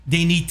money,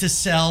 they need to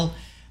sell.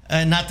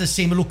 Not the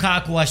same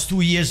Lukaku as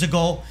 2 years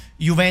ago.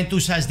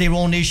 Juventus has their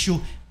own issue.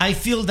 I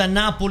feel that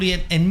Napoli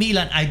and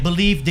Milan, I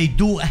believe they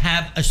do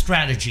have a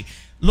strategy.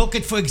 Look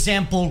at, for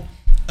example,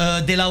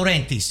 De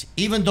Laurentiis.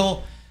 Even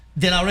though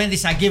De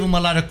Laurentiis, I give him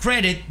a lot of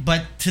credit,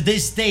 but to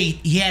this date,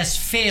 he has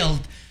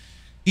failed.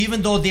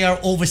 Even though there are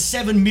over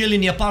 7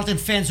 million Neapolitan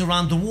fans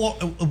around the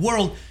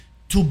world,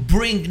 to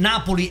bring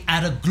Napoli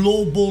at a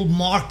global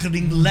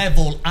marketing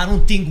level, I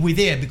don't think we're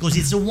there because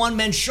it's a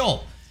one-man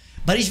show.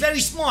 But he's very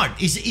smart.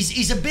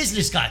 He's a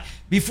business guy.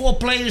 Before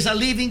players are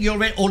leaving,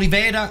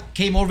 Oliveira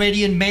came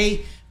already in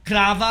May,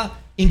 Crava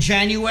in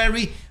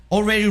January,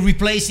 already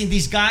replacing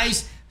these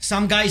guys.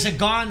 Some guys are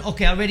gone.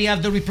 Okay, I already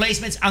have the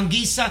replacements.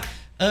 Anguissa,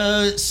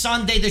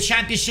 Sunday, the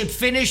championship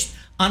finished.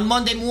 On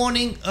Monday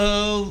morning,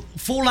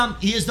 Fulham,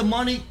 here's the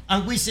money.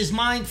 Anguissa's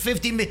mine,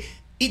 50 million.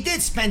 He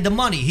did spend the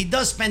money. He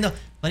does spend the,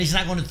 but he's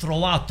not going to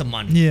throw out the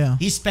money. Yeah.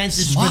 He spends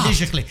it Smart.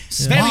 strategically.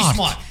 Smart. Very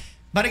smart.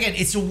 But again,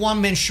 it's a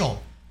one-man show.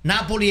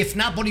 Napoli, if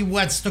Napoli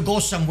wants to go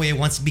somewhere,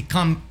 wants to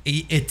become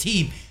a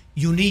team,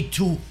 you need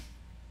to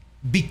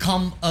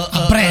become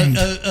a brand.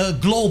 a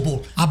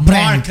global A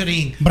brand.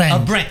 marketing,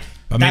 Brand. a brand.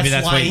 But maybe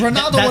that's why-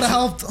 Ronaldo that's- would've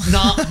helped. No,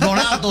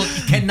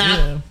 Ronaldo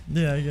cannot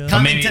Yeah.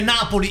 coming maybe- to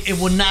Napoli. It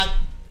will not.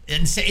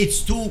 And say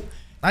it's too.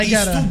 I He's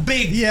get it. too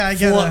big. Yeah, I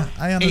get for it.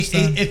 I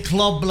understand. A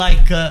club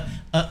like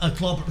a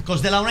club,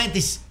 because De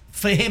Laurentiis,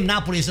 for him,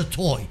 Napoli is a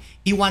toy.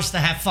 He wants to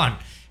have fun.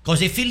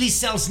 Because if he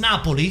sells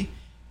Napoli,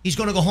 he's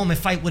going to go home and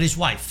fight with his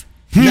wife.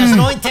 He has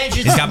no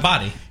intentions. He's got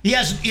body. He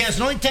has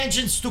no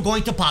intentions to go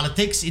into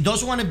politics. He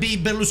doesn't want to be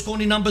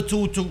Berlusconi number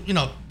 2 to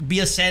be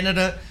a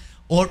senator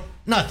or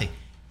nothing.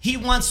 He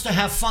wants to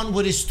have fun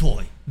with his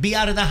toy. Be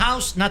out of the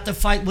house, not to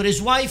fight with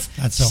his wife.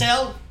 That's all.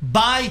 Sell,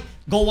 buy,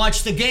 go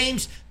watch the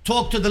games,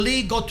 talk to the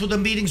league, go to the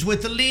meetings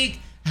with the league,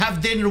 have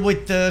dinner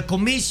with the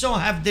Commisso,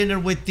 have dinner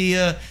with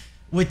the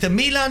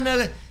Milan.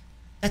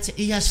 That's it.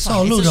 He has fun.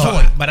 So, It's a Ludo,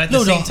 toy. But at the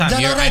Ludo, same time, De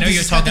I know Laurentiis you're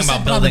has talking the same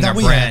about problem building a that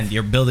we brand. have.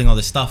 You're building all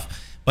this stuff.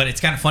 But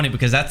it's kind of funny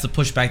because that's the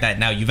pushback that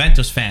now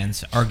Juventus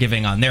fans are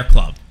giving on their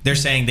club. They're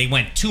saying they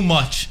went too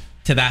much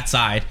to that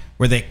side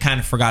where they kind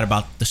of forgot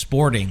about the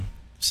sporting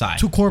side.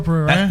 Too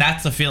corporate, right?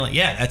 That's the feeling.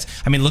 Yeah,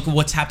 I mean, look at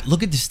what's happened.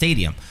 Look at the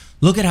stadium.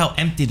 Look at how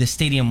empty the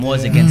stadium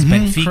was against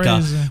Benfica,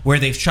 Crazy. where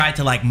they've tried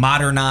to like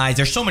modernize.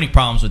 There's so many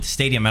problems with the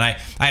stadium, and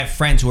I have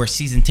friends who are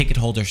season ticket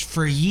holders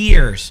for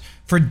years,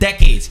 for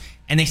decades,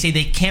 and they say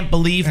they can't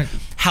believe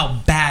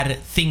how bad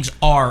things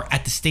are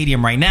at the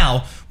stadium right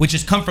now, which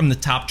has come from the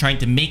top, trying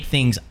to make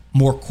things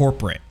more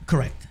corporate.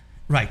 Correct.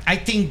 Right. I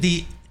think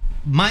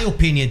my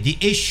opinion, the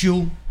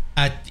issue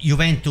at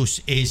Juventus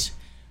is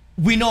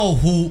we know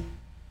who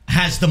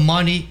has the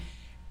money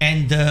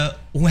and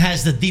who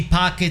has the deep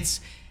pockets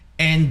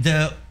and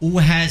who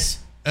has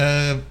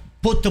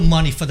put the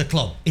money for the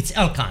club. It's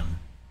Elkan.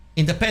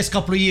 In the past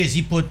couple of years,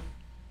 he put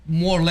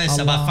more or less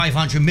A about lot.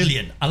 500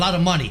 million, a lot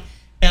of money,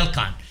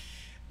 Elkan.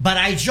 But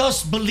I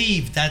just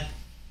believe that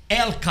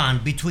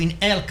between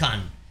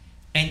Elkan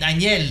and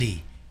Agnelli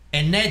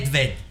and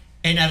Nedved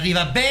and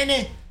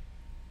Arrivabene,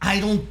 I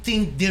don't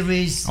think there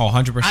is. Oh,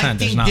 100%, I there's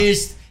think not.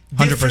 there's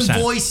different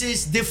 100%.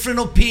 voices, different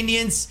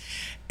opinions.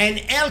 And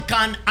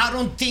Elkan, I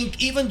don't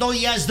think, even though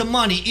he has the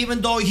money,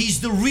 even though he's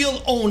the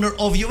real owner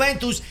of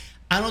Juventus,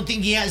 I don't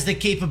think he has the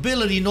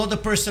capability, nor the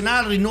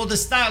personality, nor the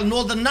style,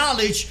 nor the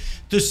knowledge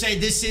to say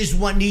this is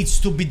what needs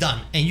to be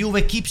done. And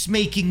Juve keeps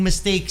making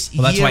mistakes.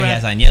 Well, that's why he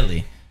has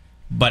Agnelli.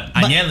 But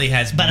Agnelli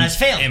has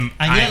failed.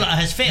 Agnelli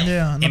has failed.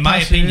 Yeah. In my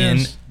opinion,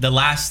 years. the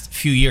last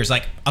few years,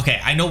 like, okay,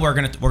 I know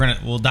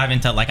we'll dive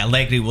into like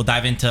Allegri, we'll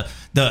dive into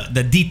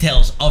the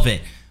details of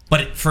it,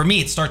 but for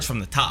me, it starts from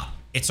the top.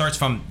 It starts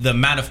from the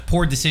amount of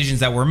poor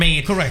decisions that were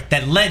made. Correct.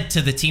 That led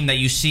to the team that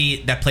you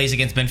see that plays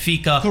against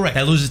Benfica. Correct.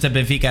 That loses to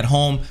Benfica at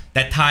home.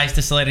 That ties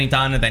to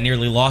Salernitana. That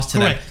nearly lost to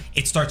Correct. them.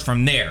 It starts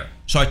from there.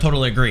 So I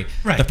totally agree.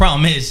 Right. The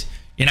problem is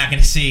you're not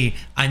going to see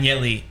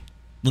Agnelli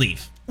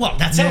leave. Well,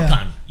 that's Yeah.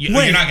 Elkan. You're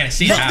not going to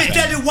see it Let happen. me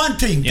tell you one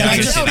thing. Yeah, that I I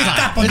can just see picked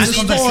that. up on It's this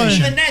a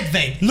conversation. Even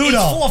Nedved, Ludo.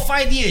 in 4 or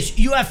 5 years,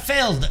 you have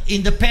failed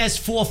in the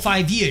past 4 or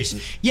 5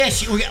 years.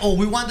 Yes,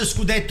 we won the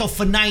Scudetto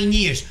for 9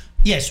 years.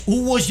 Yes,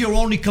 who was your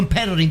only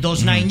competitor in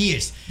those 9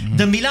 years?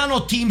 The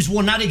Milano teams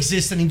were not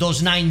existent in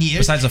those 9 years.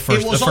 Besides the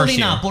first- it was the first only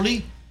year.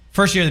 Napoli.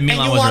 First year, the And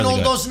Milan you was won really all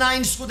good. those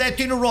 9 Scudetto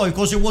in a row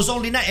because it was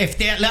only if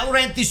the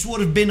Laurentiis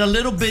would have been a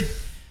little bit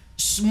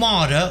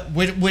smarter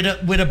with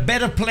a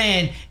better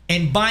plan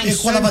and buying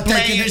It's what certain about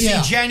taking it, players yeah.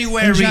 in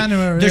January. In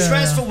January, The yeah,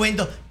 transfer yeah.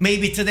 window.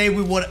 Maybe today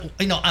we would,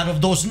 out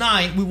of those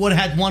 9, we would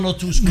have had 1 or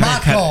 2 scores.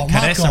 Marco,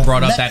 Caressa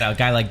brought up let- that a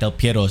guy like Del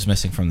Piero is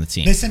missing from the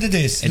team. Listen to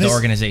this. in the Listen-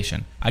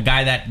 organization. A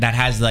guy that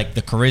has like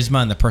the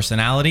charisma and the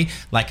personality,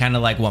 like kind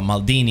of like what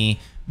Maldini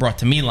brought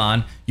to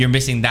Milan. You're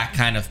missing that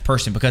kind of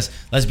person because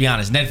let's be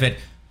honest, Nedved.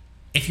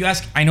 If you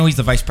ask, I know he's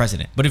the vice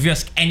president, but if you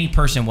ask any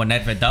person what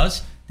Nedved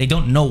does, they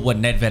don't know what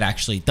Nedved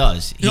actually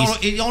does.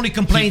 He only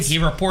complains. He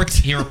reports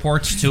to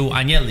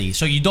Agnelli,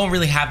 so you don't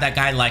really have that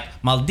guy like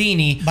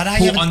Maldini But I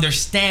who haven't-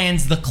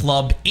 understands the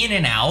club in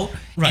and out,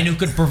 Right. and who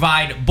could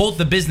provide both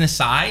the business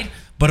side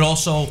but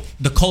also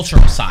the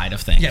cultural side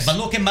of things. Yeah, but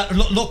look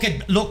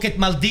at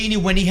Maldini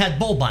when he had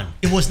Boban.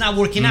 It was not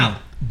working out.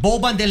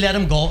 Boban, they let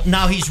him go.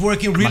 Now he's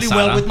working really Masada.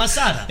 well with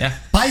Masada. Yeah.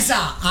 Paisa,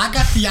 I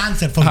got the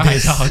answer for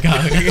this. Go.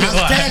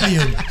 I'll tell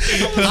you.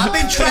 I've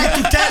been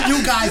trying to tell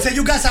you guys, and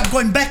you guys are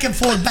going back and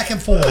forth.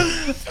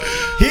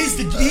 He's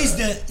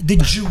the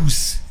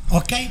juice,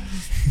 okay?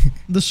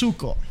 The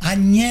succo.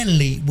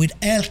 Agnelli with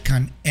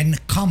Elkan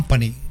and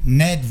company,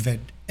 Nedved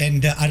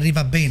and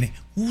Arriva Bene.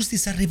 Who's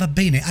this Arriva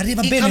Bene?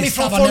 Arriva He Bene coming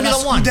from stava nella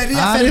Formula One.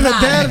 scuderia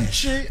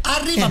Arrivederci. Ferrari.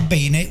 Arriva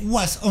Bene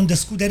was on the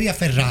Scuderia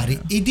Ferrari.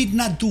 He did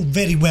not do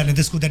very well in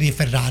the Scuderia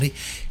Ferrari.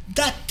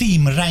 That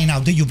team right now,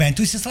 the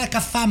Juventus, is like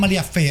a family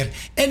affair.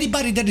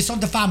 Anybody that is on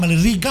the family,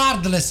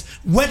 regardless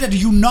whether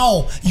you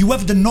know, you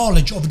have the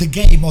knowledge of the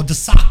game or the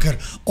soccer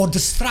or the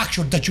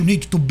structure that you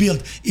need to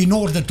build in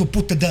order to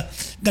put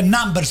the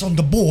numbers on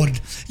the board,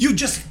 you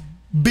just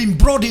been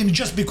brought in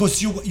just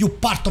because you're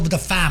part of the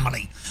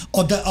family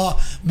or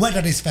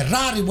whether it's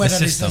Ferrari, whether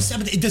it's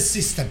the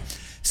system.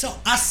 So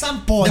at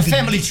some point, The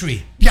family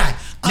tree. Yeah.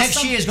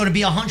 Next year is going to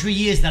be 100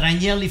 years that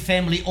Agnelli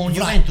family own Right.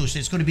 Juventus.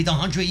 It's going to be the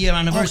 100-year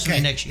anniversary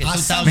Okay. next year, At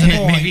some 2000.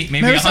 point- Maybe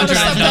Maybe 100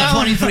 stop at down.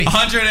 23.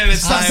 100 at a At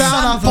time. down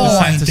some after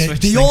Time point, to switch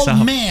the things old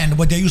up. man,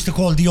 what they used to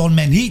call the old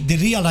man, the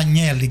real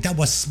Agnelli, that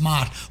was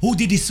smart. Who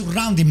did he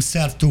surround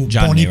himself to?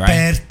 Gianni, right?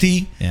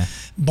 Boniperti. Yeah.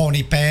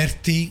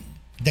 Boniperti,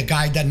 the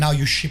guy that now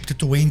you shipped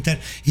to Inter.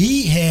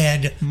 He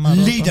had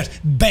Marotta. leaders.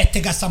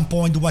 Bettega at some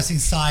point was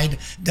inside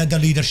the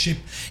leadership.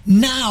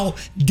 Now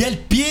Del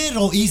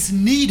Piero is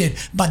needed,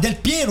 but Del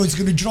Piero is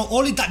going to draw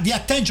all the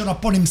attention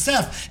upon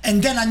himself,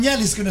 and then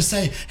Agnelli is going to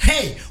say,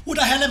 "Hey, who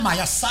the hell am I?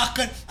 A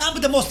sucker?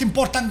 I'm the most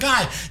important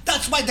guy."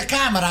 That's why the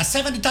camera,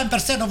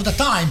 75% of the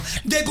time,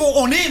 they go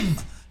on him.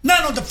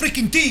 None of the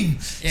freaking team.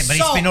 Yeah, but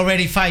it's been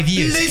already 5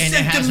 years and it Listen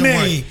to hasn't me.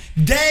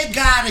 worked. They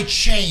gotta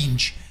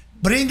change.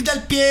 Bring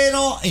Del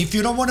Piero. If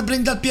you don't want to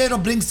bring Del Piero,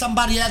 bring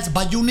somebody else.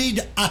 But you need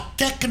a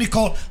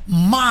technical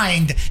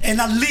mind and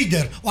a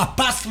leader or a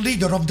past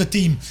leader of the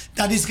team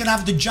that is gonna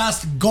have to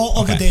just go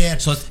over Okay, there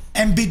so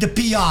and be the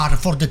PR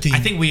for the team. I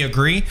think we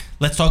agree.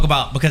 Let's talk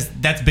about, because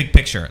that's big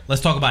picture.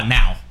 Let's talk about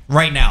now,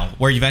 right now,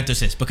 where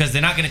Juventus is, because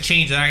they're not going to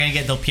change. They're not going to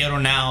get Del Piero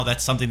now.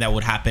 That's something that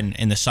would happen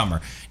in the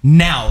summer.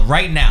 Now,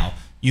 right now,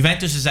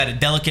 Juventus is at a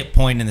delicate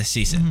point in the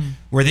season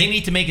where they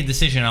need to make a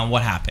decision on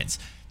what happens.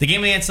 The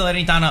game against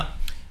Salernitana,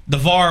 the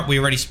VAR, we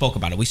already spoke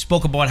about it. We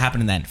spoke about what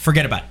happened then.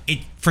 Forget about it.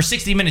 For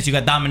 60 minutes, you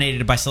got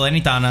dominated by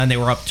Salernitana, and they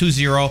were up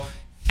 2-0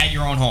 at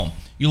your own home.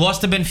 You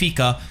lost to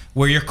Benfica,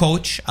 where your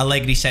coach,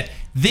 Allegri, said,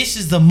 "This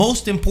is the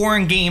most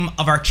important game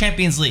of our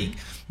Champions League.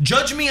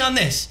 Judge me on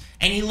this."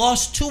 And he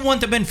lost 2-1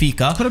 to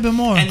Benfica. Could have been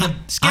more. And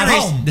At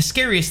home. the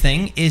scariest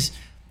thing is,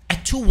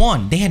 at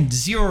 2-1, they had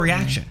zero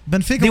reaction.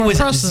 Benfica There were was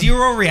pressing.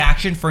 zero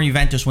reaction for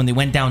Juventus when they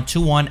went down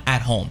 2-1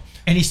 at home.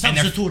 And he they're-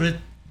 substituted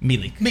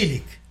Milik.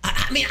 Milik.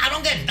 I mean, I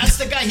don't get it. That's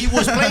the guy. He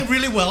was playing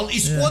really well. He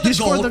scored, He the,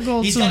 scored goal. the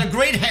goal, He's too. got a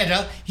great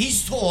header.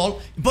 He's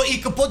tall, but he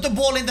could put the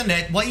ball in the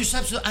net. Why you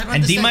substitute? I don't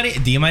And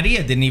understand. Di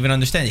Maria didn't even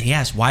understand it. He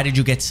asked, "Why did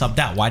you get subbed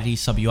out? Why did he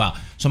sub you out?"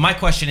 So my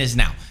question is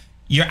now,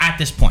 you're at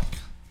this point.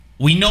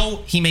 We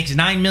know he makes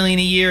 $9 million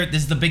a year.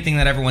 This is the big thing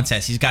that everyone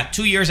says. He's got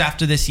 2 years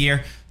after this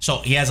year,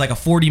 so he has like a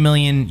 €40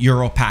 million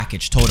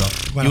package total.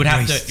 What You would a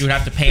have waste.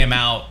 to pay him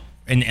out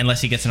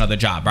unless he gets another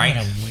job, right?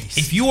 What a waste.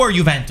 If you are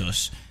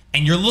Juventus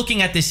and you're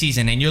looking at this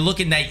season and you're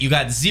looking that you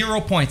got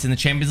 0 points in the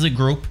Champions League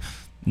group,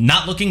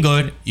 not looking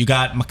good. You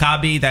got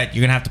Maccabi that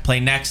you're gonna have to play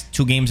next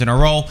 2 games in a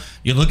row.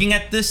 You're looking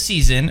at this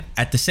season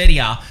at the Serie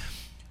A.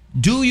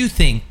 Do you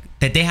think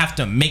that they have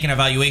to make an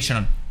evaluation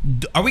on,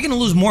 are we going to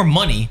lose more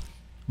money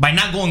by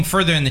not going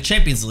further in the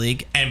Champions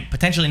League and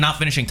potentially not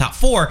finishing top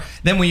 4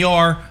 than we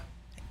are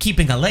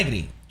keeping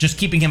Allegri, just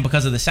keeping him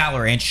because of the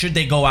salary? And should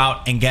they go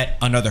out and get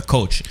another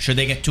coach? Should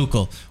they get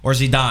Tuchel or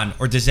Zidane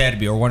or De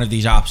Zerbi or one of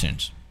these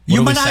options? What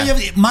do we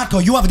say? Marco,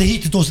 you have to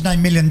hit those €9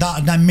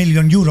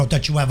 million euro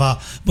that you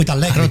have with I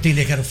Allegri. don't think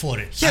they can afford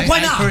it. Yeah, why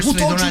not? Who personally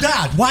told do you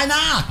not- that? Why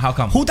not? How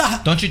come? Who the,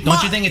 Don't you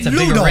think it's a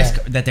bigger Ludo.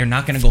 risk that they're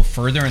not going to go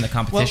further in the Well,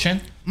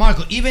 competition?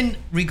 Marco, even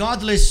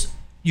regardless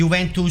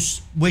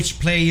Juventus, which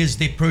players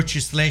they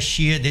purchased last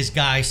year, this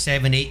guy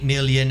 7-8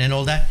 million and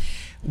all that.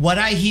 What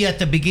I hear at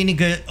the beginning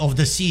of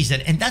the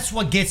season, and that's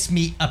what gets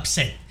me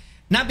upset.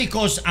 Not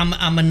because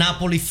I'm a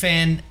Napoli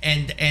fan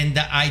and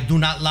I do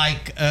not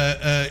like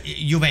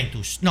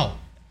Juventus. No,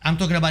 I'm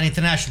talking about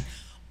international.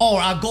 "Oh,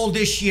 our goal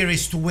this year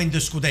is to win the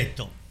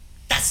Scudetto."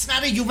 That's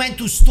not a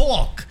Juventus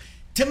talk.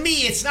 To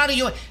me, it's not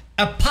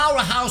a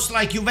powerhouse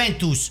like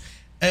Juventus,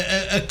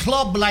 a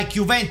club like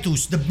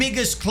Juventus, the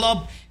biggest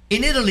club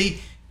in Italy.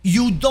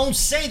 You don't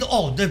say,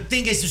 the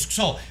thing is,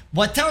 so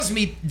what tells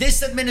me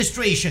this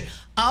administration,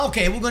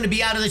 okay, we're going to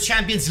be out of the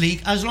Champions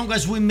League. As long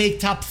as we make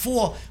top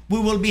 4, we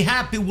will be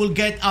happy. We'll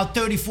get our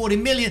 30, 40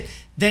 million.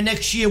 Then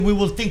next year we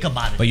will think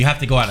about it. But you have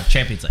to go out of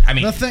Champions League. I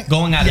mean,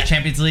 going out of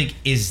Champions League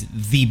is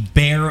the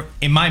bare,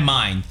 in my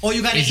mind. Or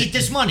you got to eat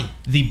this money.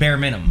 The bare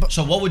minimum.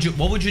 So what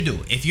would you do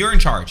if you're in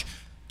charge?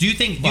 Do you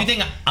think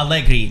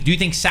Allegri? Do you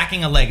think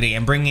sacking Allegri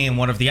and bringing in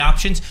one of the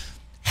options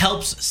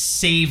helps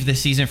save the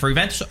season for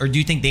Juventus, or do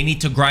you think they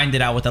need to grind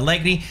it out with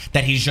Allegri,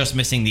 that he's just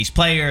missing these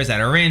players that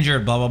are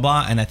injured, blah blah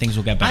blah, and that things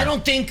will get better? I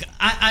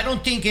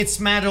don't think it's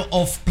matter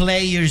of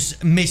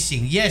players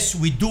missing. Yes,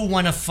 we do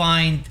want to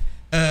find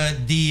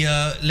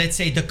let's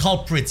say the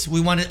culprits.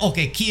 We want to,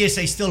 okay,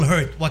 Chiesa is still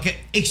hurt. Okay,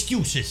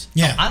 excuses.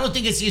 Yeah. No, I don't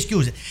think it's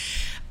excuses.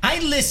 I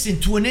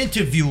listened to an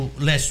interview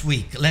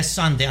last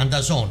Sunday on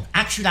DAZN.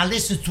 Actually, I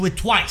listened to it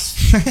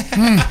twice.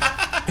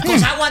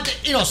 Because I want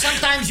to,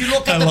 sometimes you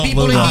look at the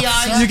people in the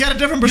eyes. You get a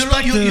different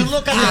perspective. You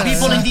look at the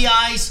people in the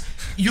eyes.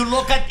 You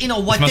look at,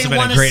 what they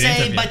want to say,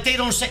 interview. But they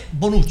don't say.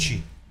 Bonucci.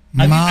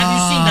 Have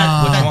you seen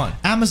that? Which one?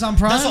 Amazon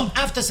Prime. That's all,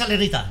 after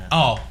Salernitana.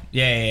 Oh,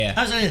 yeah.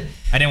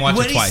 I didn't watch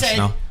it twice,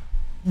 no.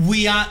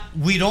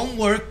 We don't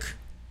work.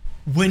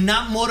 We're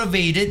not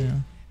motivated. Yeah.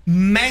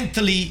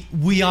 Mentally,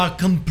 we are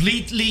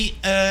completely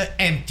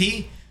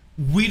empty.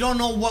 We don't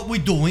know what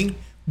we're doing.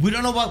 We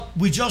don't know what.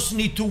 We just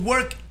need to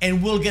work,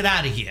 and we'll get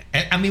out of here.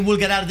 I mean, we'll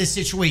get out of this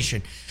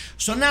situation.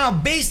 So now,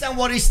 based on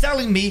what he's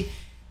telling me,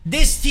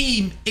 this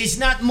team is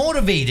not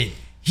motivated.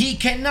 He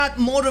cannot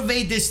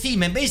motivate this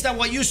team. And based on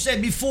what you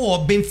said before,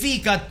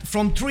 Benfica,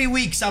 from 3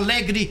 weeks,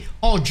 Allegri,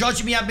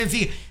 judge me at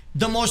Benfica.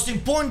 The most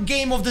important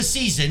game of the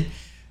season,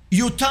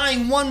 you're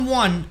tying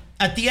 1-1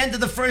 at the end of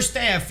the first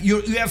half.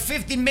 You have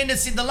 15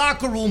 minutes in the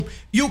locker room.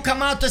 You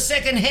come out the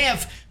second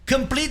half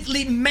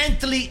completely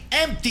mentally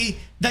empty,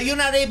 that you're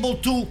not able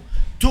to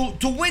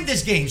win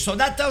this game. So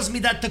that tells me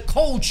that the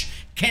coach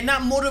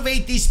cannot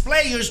motivate these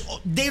players.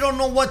 They don't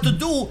know what to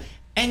do.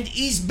 And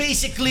he's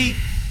basically...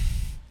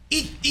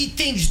 He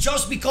thinks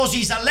just because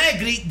he's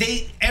Allegri,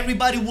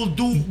 everybody will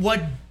do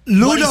what...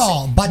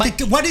 Ludo,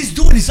 what he's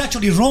doing is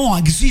actually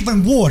wrong. It's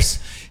even worse.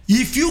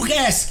 If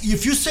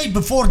you say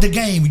before the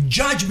game,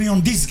 judge me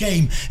on this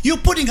game, you're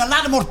putting a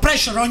lot more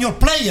pressure on your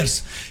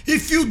players.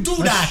 If you do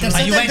that,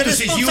 Juventus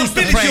is used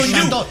to pressure.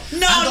 No.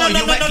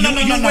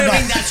 You're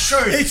wearing that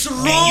shirt. It's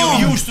wrong.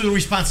 And you're used to the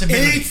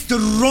responsibility. It's the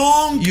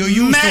wrong You're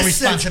used message.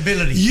 to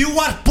responsibility. You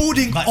are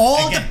putting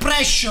the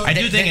pressure, I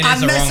do think it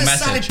is a wrong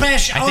message.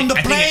 Pressure on the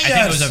players. I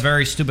think it was a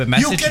very stupid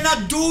message. You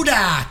cannot do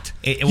that.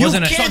 It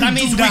wasn't. So that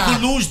means we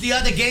could lose the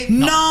other game.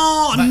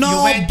 No,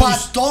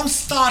 but don't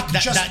start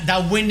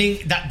that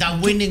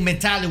winning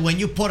mentality. When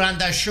you put on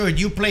that shirt,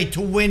 you play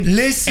to win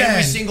every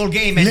single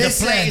game. And the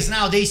players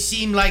now, they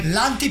seem like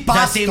that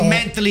they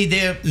mentally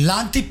they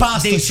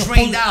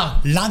trained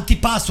out.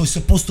 L'antipasto is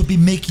supposed to be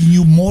making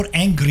you more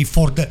angry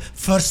for the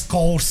first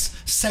course,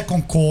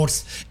 second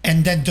course,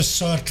 and then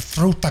dessert,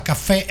 frutta,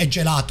 caffè e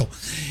gelato.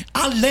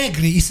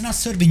 Allegri is not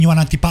serving you an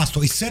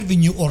antipasto. He's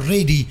serving you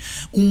already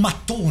un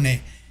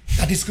mattone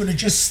that is going to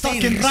just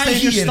stay right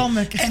here in your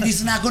stomach. and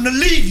he's not going to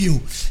leave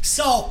you.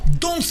 So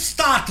don't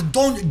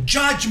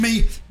judge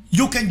me.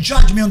 You can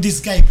judge me on this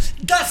game.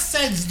 That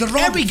sends the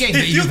wrong. Every game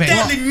if you're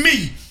telling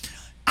me,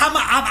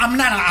 I'm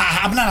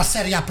not a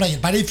Serie A player,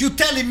 but if you're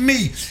telling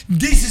me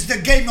this is the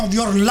game of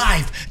your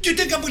life, do you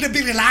think I'm going to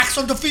be relaxed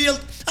on the field?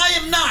 I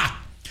am not.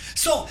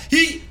 So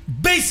he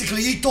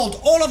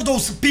told all of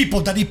those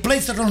people that he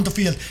placed around the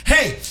field,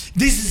 hey,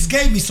 this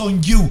game is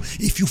on you.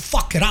 If you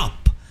fuck it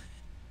up,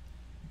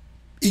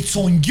 it's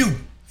on you.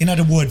 In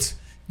other words,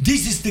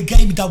 this is the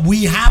game that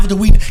we have the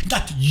win,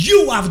 that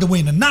you have the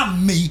winner, not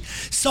me.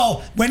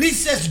 So when he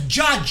says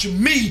judge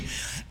me,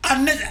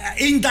 and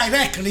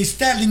indirectly he's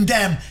telling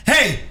them,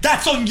 hey,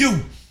 that's on you.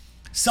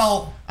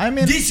 So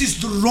this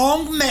is the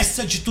wrong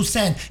message to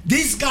send.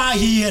 This guy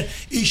here,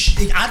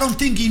 I don't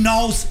think he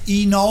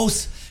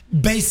knows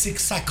basic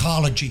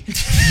psychology.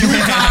 You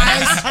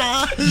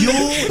guys,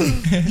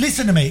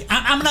 listen to me.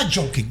 I'm not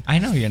joking. I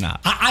know you're not.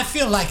 I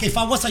feel like if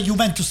I was a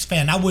Juventus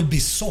fan, I would be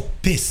so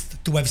pissed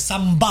to have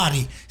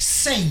somebody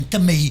saying to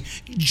me,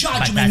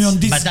 judge me on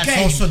this game. But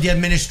that's also the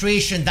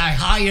administration that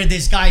hired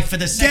this guy for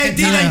the second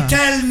time.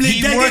 They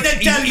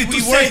didn't tell me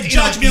to say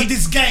judge me on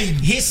this game.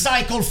 His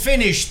cycle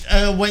finished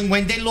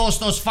when they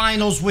lost those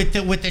finals with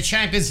the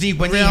Champions League.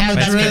 When Real they had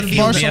Madrid, that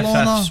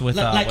Barcelona. with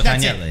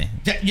that's Agnelli.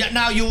 it.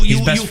 Now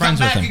you come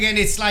back again.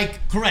 It's like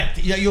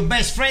correct. You're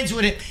best friends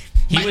with it.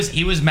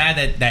 He was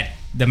mad that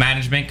the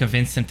management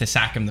convinced him to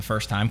sack him the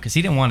first time because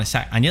he didn't want to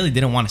sack. Agnelli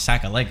didn't want to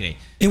sack Allegri.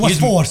 It was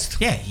forced.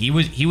 Yeah, he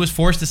was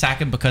forced to sack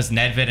him because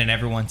Nedved and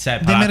everyone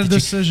said they made a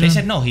decision. They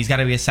said no, he's got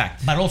to be a sack.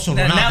 But also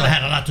Ronaldo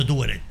had a lot to do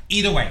with it.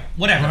 Either way,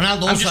 whatever.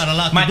 Ronaldo also had a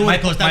lot to do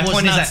with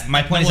it.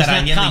 My point is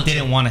that Agnelli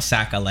didn't want to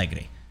sack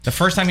Allegri. The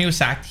first time he was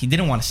sacked, he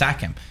didn't want to sack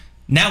him.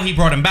 Now he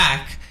brought him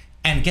back,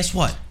 and guess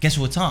what? Guess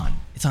what's on?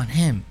 It's on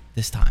him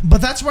this time.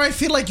 But that's where I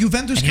feel like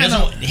Juventus And he kind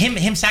doesn't- of.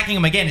 him sacking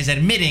him again is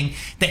admitting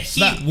that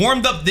he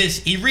warmed up this,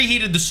 he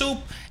reheated the soup,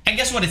 and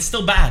guess what? It's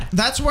still bad.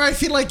 That's where I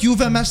feel like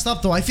Juve messed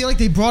up, though. I feel like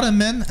they brought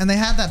him in and they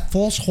had that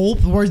false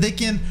hope where they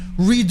can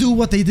redo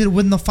what they did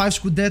with the 5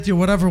 Scudetti or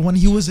whatever when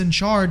he was in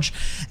charge.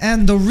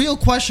 And the real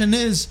question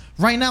is,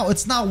 right now,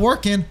 it's not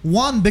working.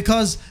 One,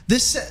 because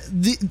this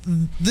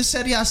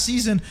Serie A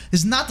season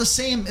is not the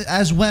same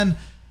as when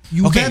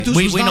Juventus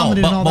was we know,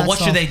 dominating and all but that what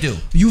stuff. should they do?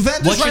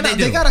 Juventus What should right now, they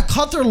do? they gotta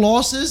cut their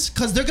losses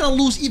because they're gonna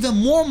lose even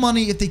more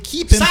money if they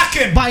keep him. Sack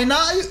him! By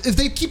now, if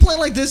they keep playing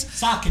like this,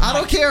 Sack him, I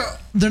don't Mike. care.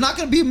 They're not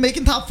going to be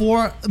making top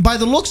 4. By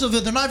the looks of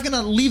it, they're not even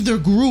going to leave their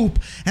group.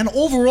 And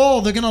overall,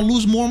 they're going to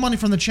lose more money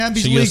from the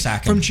Champions So you'll League.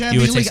 sack him. From You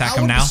Champions would say League. sack I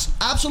him would now?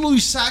 absolutely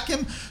sack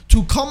him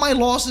to cut my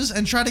losses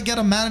and try to get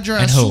a manager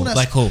And as who? soon as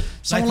Like who?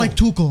 someone Like like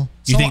Tuchel.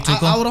 You think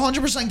Tuchel? I would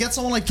 100% get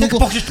someone like Take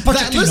Tuchel.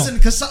 Pochettino. Listen,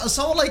 because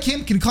someone like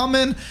him can come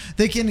in.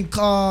 They can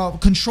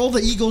control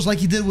the egos like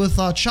he did with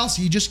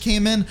Chelsea. He just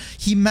came in.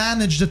 He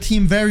managed the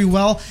team very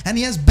well, and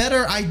he has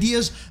better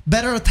ideas,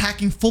 better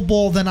attacking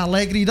football than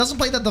Allegri. He doesn't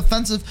play that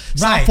defensive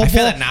style Right. I football.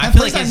 feel that now. I and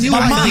feel plays like that his- new But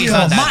But I think idea.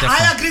 it's not that I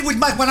different. agree with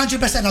Mike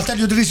 100%. I'll tell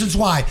you the reasons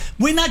why.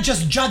 We're not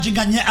just judging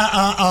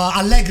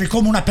Allegri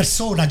come una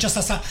persona, just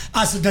as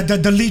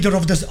the leader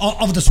of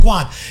the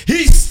squad.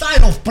 His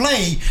style of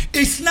play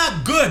is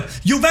not good.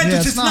 Juventus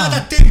it's is not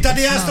not. a team that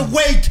he It's has to not.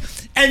 wait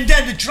and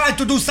then try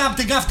to do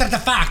something after the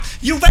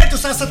fact.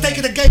 Juventus has to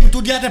take the game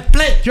to the other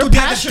play. You're to the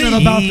other passionate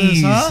team. about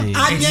this, huh? Easy.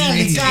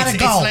 Agnelli gotta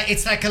go.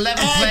 It's like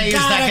 11 Eh, players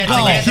that gotta get go.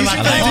 together He's at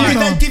un the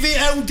park.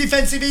 è un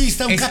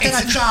difensivista, un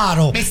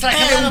catenacciaro. It's like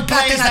È 11 un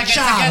players that get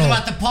together catenacciaro.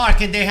 at the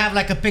park and they have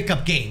like a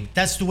pickup game.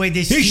 That's the way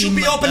this He team should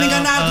be opening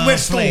an hardware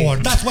store.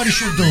 That's what he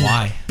should do.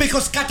 Why?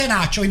 Because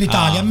catenaccio in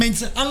Italian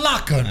means a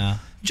locker.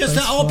 Just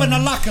open a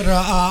locker, an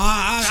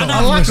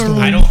hardware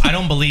store. I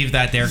don't believe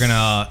that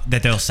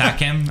they'll sack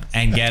him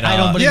and get. I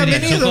don't believe Yeah, me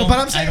that. neither. Tuchel. But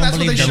I'm saying I don't that's what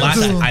they believe should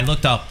the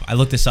do. I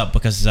looked this up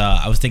because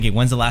I was thinking,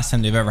 when's the last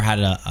time they've ever had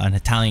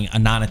a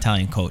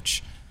non-Italian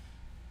coach?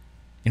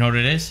 You know what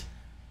it is?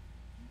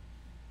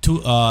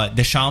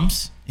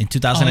 Deschamps in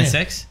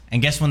 2006,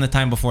 and guess when the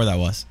time before that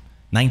was?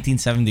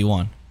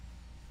 1971.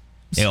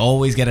 They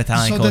always get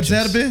Italian So coaches.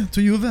 the derby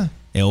to Juve.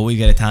 They always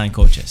get Italian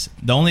coaches.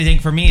 The only thing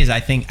for me is I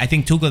think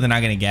Tuchel they're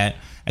not going to get.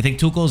 I think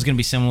Tuchel is going to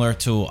be similar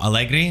to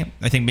Allegri.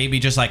 I think maybe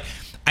just like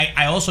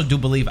I also do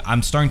believe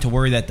I'm starting to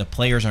worry that the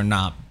players are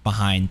not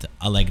behind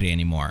Allegri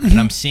anymore, and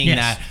I'm seeing Yes.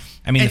 that.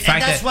 I mean, And, the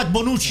fact that's that what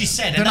Bonucci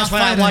said, They're and that's not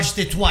why I fighting. watched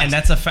it twice. and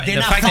that's a fact. They're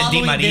The not fact that Di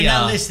following, they're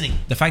not Maria, listening.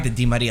 the fact that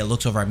Di Maria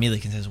looks over at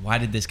Milik and says, "Why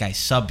did this guy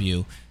sub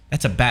you?"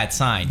 That's a bad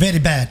sign. Very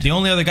bad. The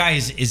only other guy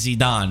is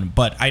Zidane,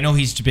 but I know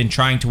he's been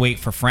trying to wait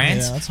for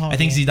France. Yeah, that's I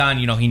think horrible.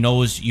 Zidane, he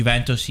knows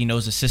Juventus, he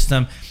knows the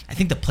system. I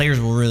think the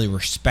players will really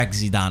respect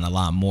Zidane a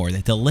lot more.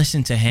 That they'll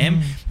listen to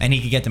him and he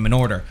could get them in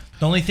order.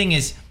 The only thing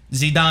is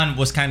Zidane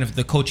was kind of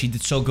the coach. He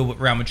did so good with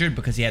Real Madrid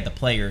because he had the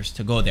players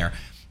to go there.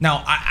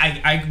 Now,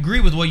 I agree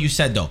with what you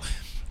said, though.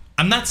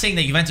 I'm not saying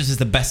that Juventus is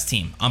the best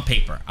team on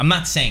paper. I'm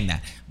not saying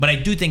that. But I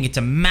do think it's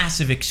a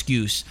massive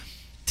excuse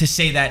to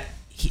say that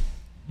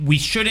we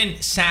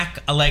shouldn't sack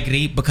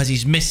Allegri because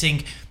he's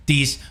missing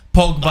these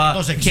Pogba,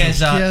 Those excuses.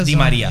 Chiesa, Di Chiesa,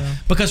 Maria. yeah.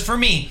 Because for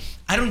me,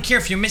 I don't care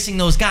if you're missing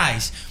those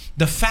guys.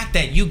 The fact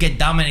that you get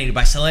dominated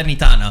by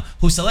Salernitana,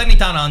 who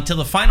Salernitana until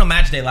the final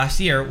match day last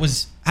year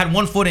had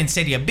one foot in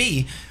Serie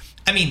B.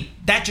 I mean,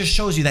 that just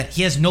shows you that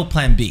he has no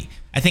plan B.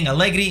 I think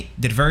Allegri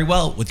did very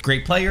well with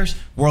great players,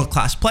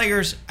 world-class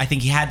players. I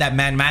think he had that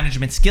man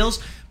management skills,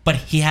 but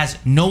he has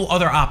no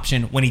other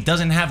option when he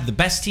doesn't have the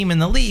best team in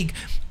the league.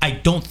 I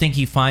don't think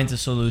he finds a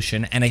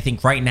solution, and I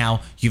think right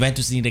now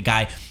Juventus need a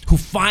guy who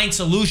finds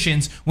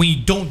solutions when you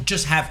don't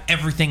just have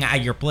everything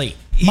at your plate.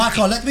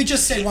 Marco, let me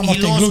just say one more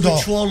He thing, lost Ludo.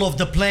 control of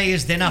the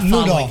players. They're not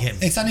Ludo, following him.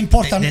 it's an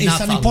important, They're it's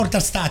not an following.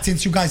 important stat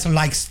since you guys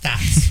like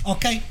stats,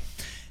 okay?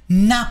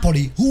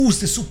 Napoli, who's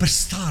the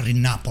superstar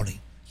in Napoli?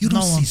 You don't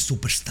No one. see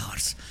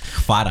superstars.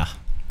 Kvara.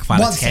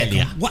 One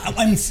second.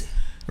 Kvaratskhelia.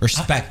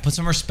 Respect. Put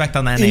some respect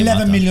on that name. $11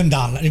 Otto. million,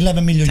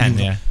 $11 million 10,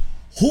 euro. yeah.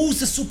 Who's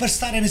the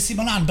superstar in AC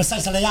Milan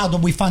besides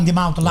Leao? We found him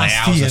out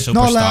last Leao's year. a superstar.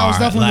 No, Leao's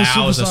definitely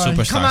Leao's a a superstar.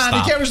 superstar. Come on,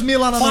 Stop. he carries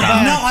Milan on the Fine,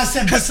 back. no, I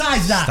said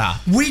besides that,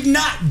 Stop. we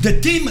not the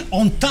team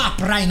on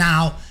top right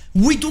now.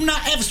 We do not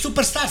have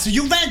superstars.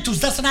 Juventus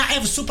does not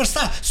have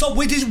superstars. So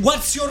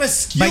what's your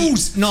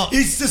excuse? no.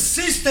 It's the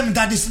system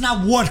that is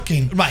not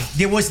working. Right.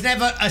 There was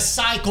never a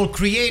cycle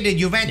created.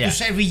 Juventus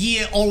every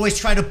year always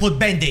try to put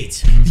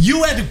band-aids.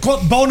 You had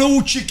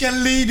Bonucci,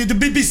 Chiellini, the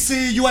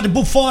BBC. You had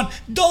Buffon.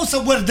 Those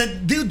were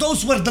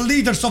the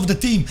leaders of the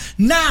team.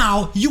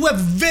 Now you have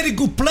very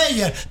good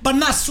players, but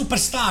not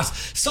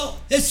superstars. So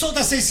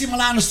does AC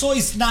Milan. So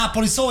is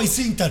Napoli. So is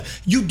Inter.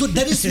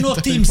 There is no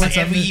teams. But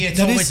every year it's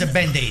There always is- a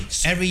band-aid.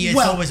 Every year it's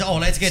Well, always,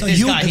 let's get so this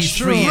you- guy. He's it's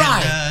free.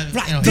 right, And,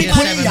 right. you know, The he has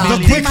 7 Di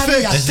million. quick Maria,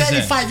 fix. This is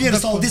 35 it.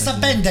 years old. This is a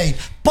band-aid.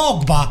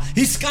 Pogba,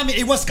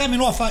 he was coming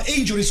off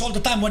injuries all the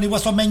time when he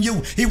was on Man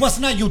U. He was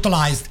not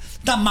utilized.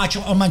 that much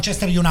on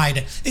Manchester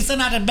United. It's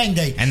another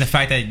band-aid. And the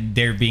fact that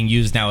they're being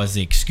used now as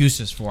the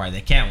excuses for why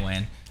they can't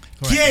win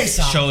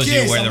Chiesa, shows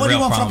you where the what do you real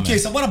want from problem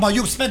Chiesa? is. What about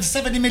you spent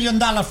 $70 million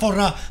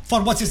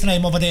for what's his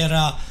name over there?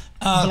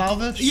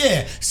 Vlahovic?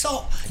 Yeah.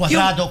 So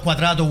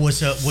Quadrado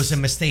was a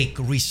mistake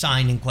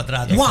re-signing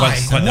Quadrado. why?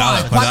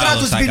 Quadrado's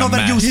Quadrado's like been a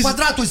overused. mess.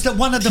 Quadrado is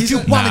one of the He's few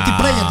a- quality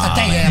players that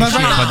they have. But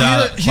Come right on.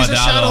 now, he's a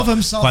shadow of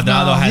himself Quadrado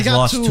now. He has got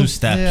lost too- 2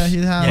 steps. Yeah, he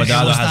has.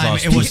 Quadrado has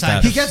lost 2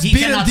 steps. He gets beat in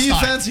cannot defense.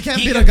 start. He can't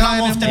He beat can a guy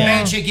come off the anymore.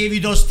 bench and give you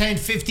those 10,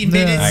 15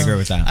 Yeah. minutes. I agree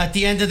with that. At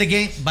the end of the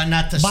game, but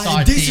not to But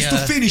start. this the, is to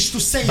finish, to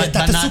say but-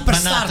 that but the not- but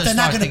not superstar, to they're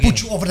not start going the to put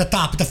game. you over the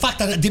top. The fact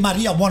that Di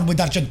Maria won with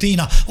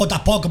Argentina or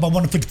that Pogba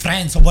won with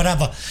France or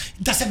whatever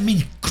doesn't mean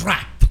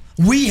crap.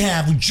 We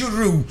have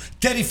Giroud,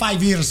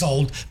 35 years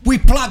old. We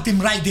plugged him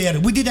right there.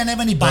 We didn't have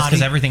That's anybody.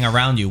 because everything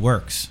around you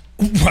works.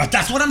 Well,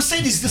 that's what I'm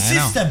saying. It's the I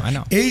know, system. I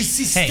know. Il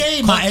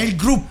sistema, Hey, è il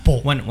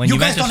gruppo. When you Juventus,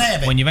 guys don't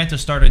have it. when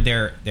Juventus started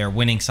their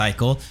winning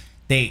cycle,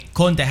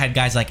 Conte had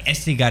guys like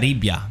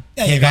Estigarribia,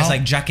 There he you had guys go.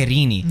 like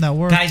Giaccherini, That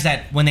worked. guys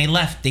that when they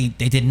left they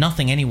did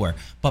nothing anywhere.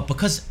 But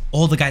because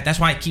all the guys, that's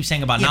why I keep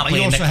saying about Yeah, but Napoli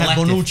you and the also had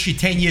collective. Bonucci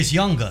 10 years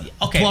younger.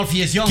 Okay. 12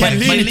 years younger.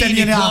 Chiellini 10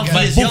 years younger.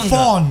 12 years younger.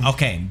 Buffon.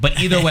 Okay, but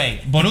either way,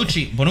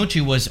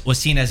 Bonucci was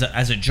seen as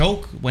a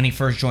joke when he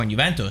first joined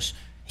Juventus.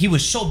 He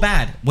was so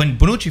bad when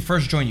Bonucci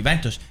first joined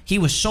Juventus. He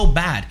was so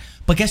bad.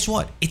 But guess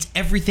what? It's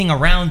everything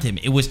around him.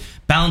 It was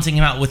balancing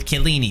him out with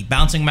Chiellini,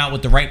 balancing him out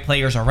with the right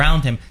players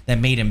around him that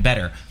made him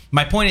better.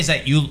 My point is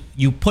that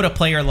you put a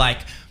player like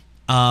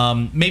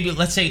maybe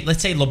let's say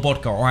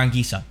Lobotka or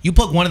Anguissa. You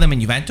put one of them in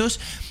Juventus,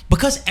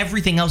 because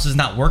everything else is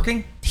not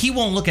working, he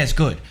won't look as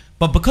good.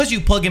 But because you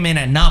plug him in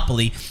at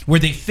Napoli, where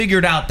they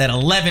figured out that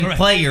 11 Correct.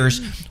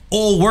 players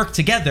all work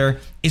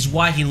together, is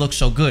why he looks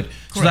so good.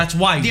 So that's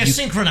why They're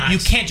synchronized. You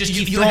can't just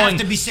keep You throwing. have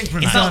to be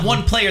synchronized. It's not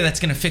one player that's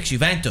going to fix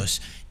Juventus.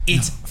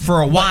 It's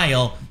for a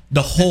while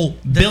the whole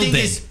thing building.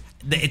 is-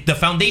 The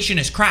foundation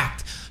is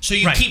cracked. So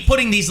you Right. keep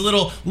putting these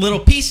little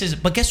pieces,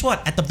 but guess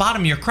what? At the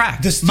bottom you're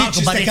cracked. The Marco,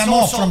 stitches but they it's come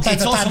off also, from time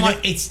it's to also time.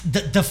 not- it's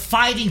the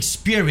fighting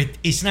spirit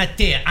is not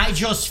there. I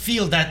just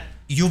feel that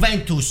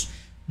Juventus,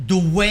 the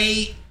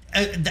way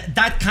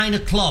that kind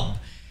of club,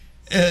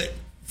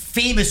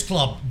 famous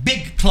club,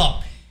 big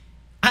club,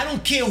 I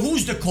don't care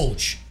who's the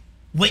coach.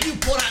 When you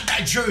put on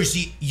that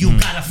jersey, you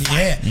gotta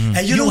fight. Yeah.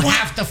 And you know what?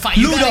 have to fight.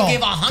 You Ludo, gotta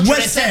give 110%.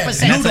 well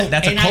said. And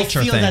that's a culture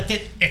I feel thing.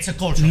 that it's a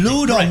culture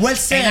Ludo, thing. well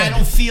said. And I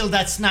don't feel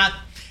that's not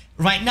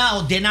right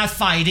now. They're not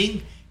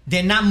fighting.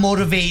 They're not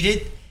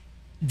motivated.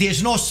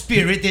 There's no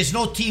spirit. There's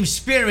no team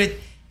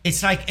spirit.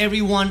 It's like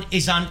everyone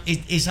is on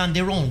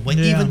their own. When,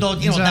 Yeah, even though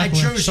that exactly.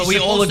 jersey. So we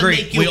all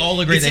agree. We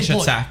all agree they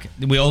should sack.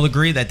 sack. We all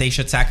agree that they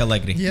should sack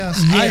Allegri. Yes,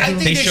 I I think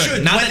do. They they should.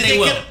 should. Not Whether that they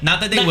will. can- Not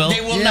that they no, will.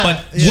 they will Yeah. not.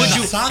 But Yeah. would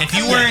you, Sack if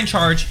you were in Allegri.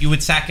 charge, you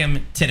would sack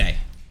him today.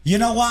 You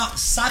know what?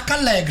 Sack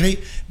Allegri,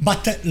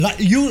 but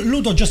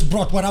Ludo just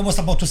brought what I was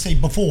about to say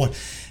before.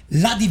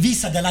 La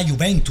divisa della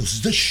Juventus,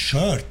 the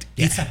shirt,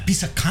 it's a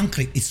piece of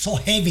concrete. It's so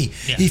heavy.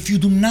 Yeah.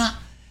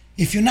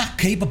 If you're not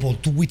capable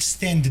to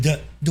withstand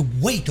the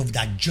weight of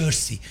that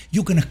jersey,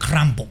 you're gonna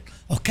crumble.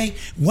 Okay?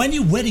 When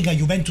you're wearing a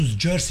Juventus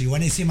jersey,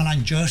 when AC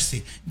Milan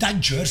jersey, that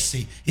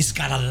jersey has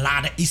got a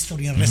lot of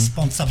history and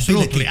responsibility.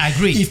 Absolutely, I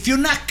agree. If you're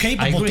not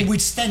capable agree. to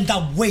withstand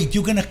that weight,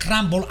 you're gonna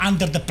crumble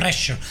under the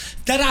pressure.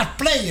 There are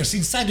players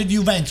inside of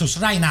Juventus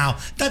right now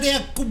that they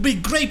could be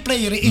great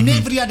players in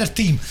every other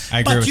team. I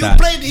agree but with you that.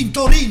 played in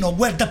Torino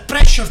where the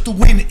pressure to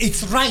win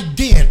it's right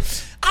there.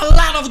 A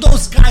lot of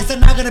those guys are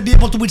not gonna be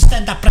able to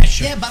withstand that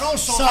pressure. Yeah, but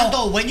also, So-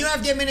 Aldo, when you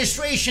have the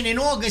administration in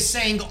August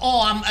saying,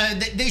 "Oh,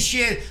 this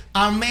year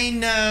our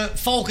main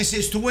focus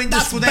is to win the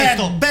that's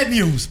Scudetto," bad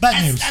news.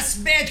 Bad news. That's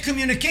bad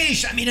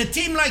communication. I mean, a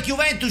team like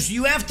Juventus,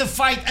 you have to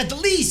fight at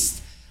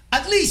least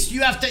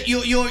you have to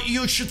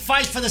you should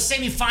fight for the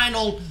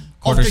semifinal of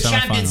Quarter, the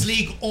Champions semifinals.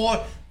 League,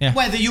 or Yeah.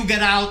 whether you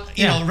get out,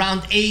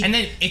 round 8. And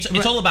then it's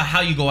all about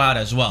how you go out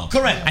as well.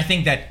 Correct. I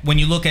think that when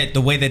you look at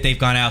the way that they've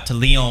gone out to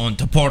Lyon,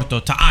 to Porto,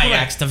 to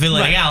Ajax, Correct. to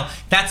Villarreal,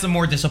 that's the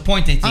more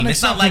disappointing team.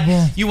 It's not like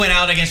Unacceptable. you went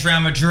out against Real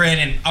Madrid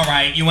and all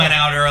right, you went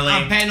out early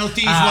On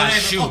penalties, whatever.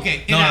 shoot.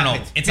 Okay, it no.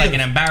 happens. It's like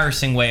an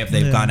embarrassing way if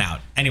they've Yeah. gone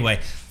out. Anyway,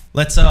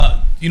 let's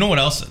you know what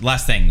else?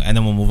 Last thing, and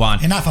then we'll move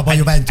on. Enough about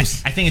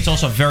Juventus. I think it's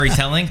also very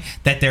telling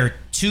that their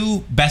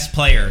two best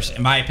players,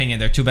 in my opinion,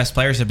 their two best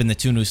players have been the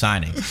two new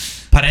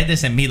signings.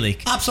 Paredes and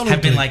Milik Absolutely.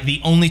 have been like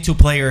the only two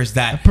players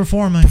that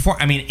Performing.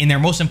 I mean, in their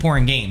most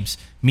important games,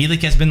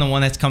 Milik has been the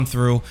one that's come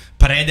through.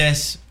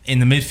 Paredes in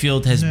the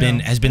midfield has been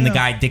the Yeah.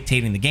 guy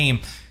dictating the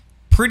game.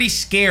 Pretty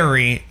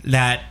scary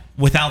that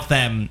without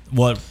them,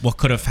 what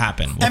could have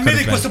happened? What And could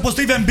have Milik was been. supposed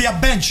to even be a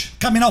bench,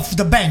 coming off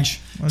the bench,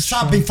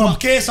 subbing from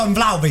Chiesa and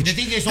Vlahovic. The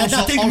thing is And I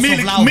also- think also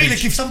Vlahovic.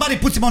 Milik, if somebody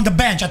puts him on the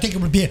bench, I think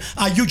it would be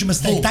a huge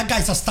mistake. Who? That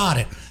guy's a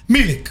starter.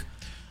 Milik.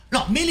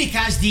 No, Milik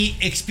has the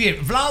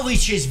experience.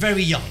 Vlahovic is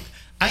very young.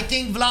 I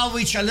think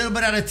Vlahovic, a little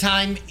bit at a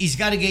time, he's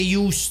got to get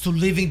used to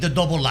living the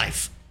double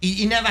life.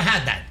 He never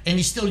had that, and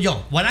he's still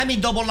young. What I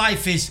mean double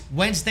life is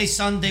Wednesday,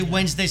 Sunday,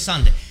 Wednesday,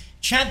 Sunday.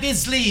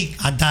 Champions League,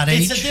 At that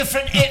it's age? a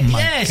different... Oh my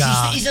yes,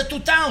 God. he's a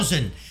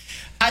 2000.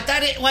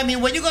 I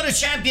mean, when you go to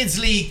Champions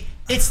League,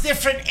 it's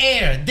different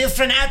air,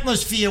 different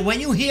atmosphere. When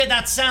you hear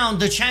that sound,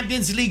 the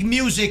Champions League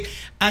music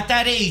at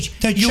that age,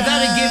 you got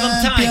to give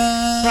them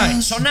time.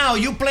 Right. So now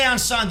you play on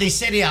Sunday,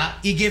 Serie A,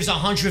 he gives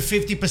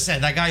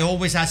 150%. That guy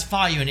always has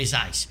fire in his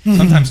eyes.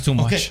 Sometimes too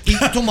much.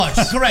 Okay, too much,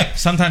 correct.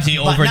 Sometimes he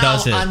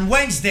overdoes but now, it. On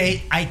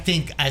Wednesday, I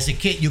think as a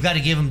kid, you got to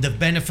give him the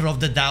benefit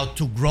of the doubt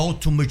to grow,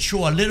 to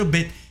mature a little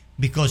bit,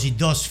 because he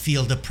does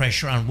feel the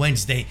pressure on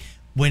Wednesday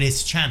when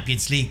it's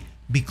Champions League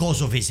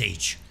because of his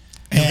age.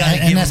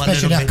 And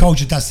especially a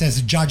coach that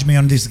says, judge me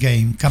on this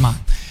game. Come on,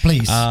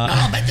 please.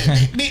 No, but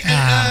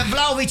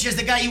Vlahovic is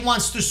the guy, he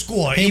wants to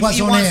score. He wants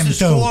to too.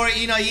 score.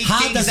 You know, he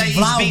thinks that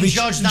he's being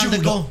judged on the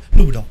goal.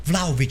 Ludo,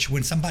 Vlahovic,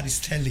 when somebody's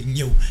telling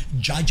you,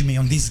 judge me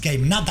on this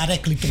game, not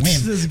directly to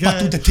him, but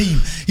to the team,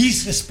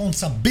 his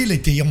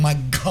responsibility, oh my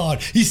God.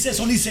 He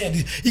says on his head,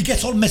 he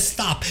gets all messed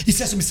up. He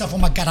says to himself, oh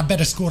my God, I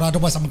better score,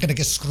 otherwise I'm going to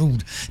get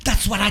screwed.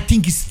 That's what I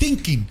think he's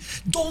thinking.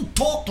 Don't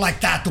talk like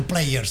that to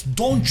players.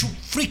 Don't you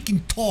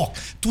freaking talk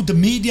to the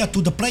media, to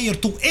the player,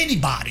 to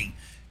anybody.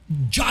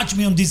 Judge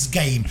me on this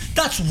game.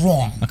 That's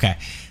wrong. Okay,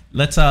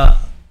 let's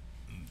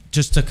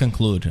just to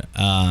conclude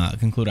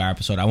our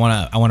episode. I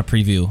want to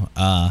preview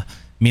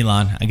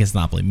Milan against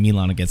Napoli.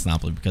 Milan against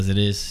Napoli, because it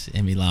is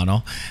in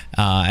Milano,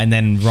 and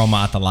then Roma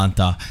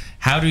Atalanta.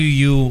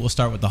 We'll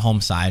start with the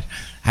home side.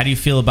 How do you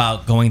feel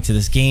about going to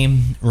this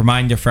game?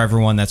 Reminder for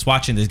everyone that's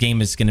watching: this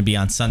game is going to be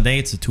on Sunday.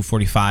 It's a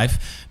 2:45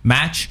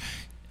 match.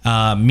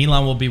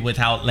 Milan will be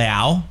without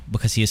Leao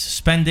because he is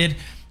suspended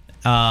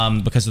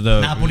because of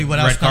the Napoli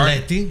without red card.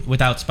 Spalletti.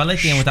 Without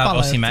Spalletti and without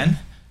Osimhen.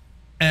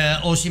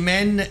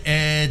 Osimhen,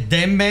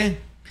 Demme,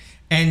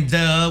 and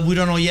we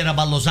don't know yet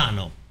about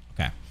Lozano.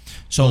 Okay,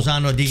 so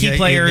Lozano,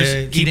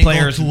 key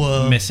players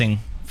missing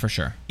for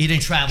sure. He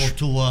didn't travel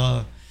to.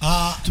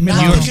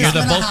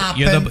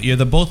 You're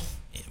the both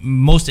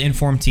most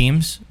informed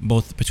teams,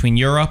 both between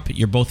Europe.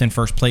 You're both in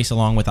first place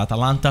along with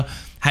Atalanta.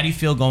 How do you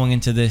feel going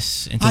into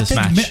this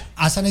match?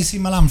 As an AC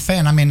Milan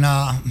fan, I mean,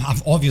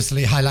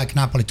 obviously I like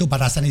Napoli too, but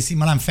as an AC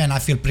Milan fan, I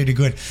feel pretty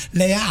good.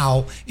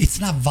 Leao, it's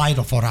not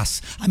vital for us.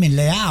 I mean,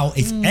 Leao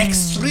is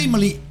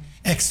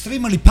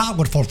extremely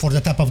powerful for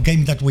the type of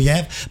game that we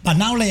have. But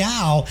now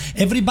Leao,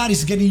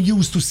 everybody's getting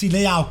used to see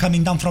Leao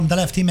coming down from the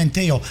left, him and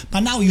Theo.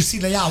 But now you see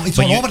Leao, it's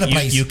all over the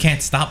place. You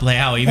can't stop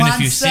Leao. Even if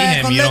you see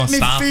him, you don't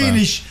stop him. Let me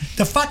finish.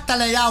 The fact that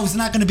Leao is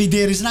not going to be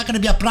there is not going to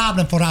be a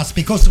problem for us,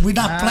 because we're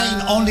not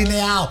playing only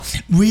Leao.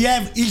 We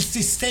have Il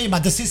Sistema,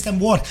 the system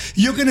works.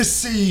 You're gonna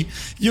see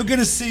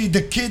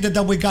the kid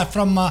that we got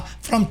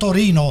from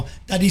Torino,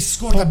 that he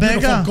scored a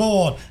beautiful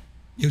goal.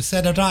 You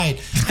said it right.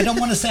 I don't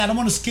want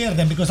to scare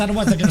them, because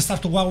otherwise they're going to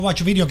start to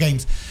watch video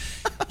games.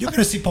 You're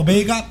going to see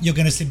Pobega, you're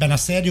going to see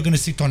Benasser, you're going to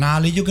see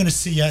Tonali, you're going to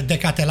see De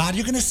Catelar,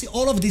 you're going to see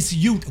all of these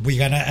youth. We're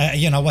going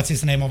to, what's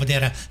his name over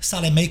there,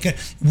 Salemaker.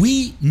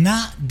 We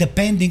not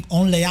depending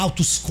on Leao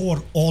to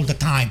score all the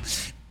time.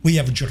 We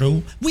have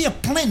Giroud. We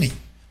have plenty.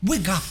 We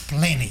got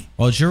plenty.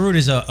 Well, Giroud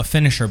is a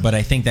finisher, but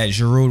I think that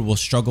Giroud will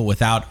struggle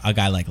without a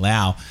guy like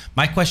Leao.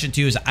 My question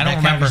to you is, I don't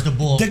remember the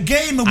ball. The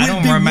game will be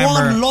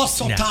one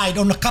loss or tied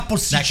on a couple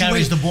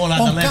situations. The ball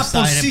on the left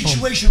side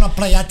situational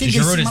play. I think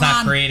Giroud is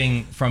not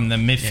creating from the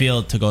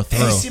midfield to go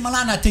through. AC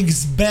Milan, I think,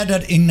 is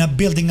better in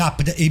building up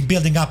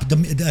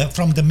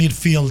from the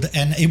midfield,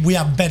 and we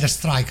have better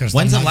strikers.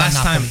 When's the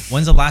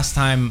last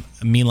time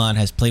Milan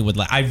has played with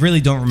Leao? I really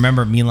don't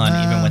remember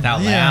Milan even without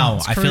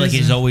Leao. I feel like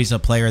he's always a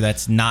player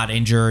that's not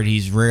injured.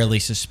 He's rarely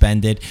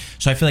suspended.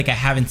 So I feel like I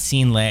haven't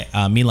seen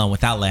Milan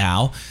without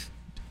Leao.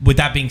 With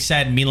that being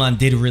said, Milan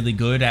did really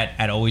good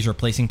at always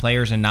replacing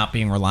players and not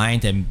being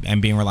reliant and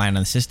being reliant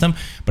on the system.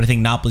 But I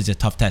think Napoli's a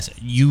tough test.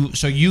 You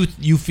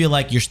feel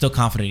like you're still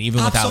confident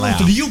even without Leao?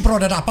 Absolutely. You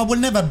brought it up. I will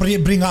never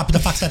bring up the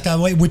fact that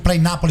we play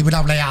Napoli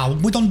without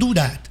Leao. We don't do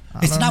that.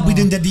 It's not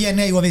within the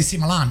DNA of AC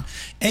Milan.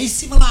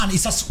 AC Milan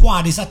is a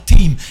squad, is a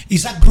team,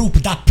 is a group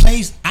that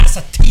plays as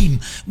a team.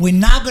 We're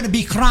not going to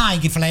be crying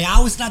if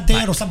Leao is not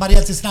there or somebody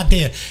else is not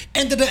there.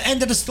 End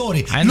of the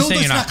story.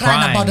 Ludo's not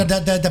crying about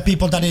the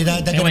people that he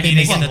get to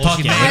talk.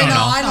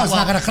 I know he's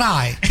not going to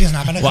cry. He's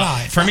not going to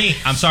cry. For me,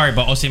 I'm sorry,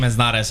 but Osimhen's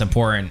not as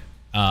important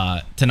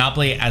to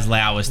Napoli as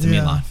Leao is to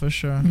Milan. For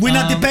sure. We're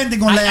not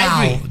depending on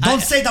Leao.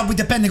 Don't say that we're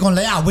depending on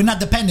Leao. We're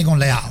not depending on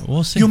Leao.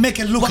 We'll see. You make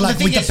it look like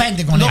we're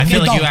depending on Leao. I feel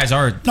like you guys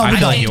are. No, I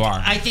feel like you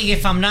are. I think,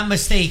 if I'm not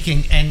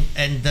mistaken, and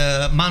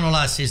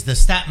Manolas is the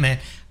stat man,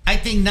 I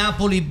think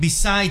Napoli,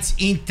 besides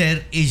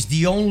Inter, is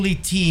the only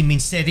team in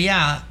Serie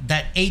A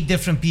that 8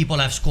 different people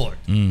have scored.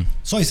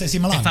 So it's AC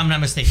Milan. If I'm not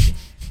mistaken.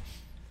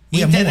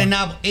 Inter and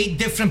Napoli, 8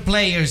 different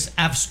players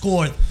have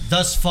scored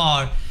thus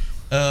far.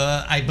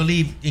 I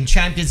believe in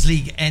Champions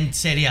League and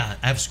Serie A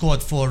have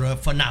scored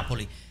for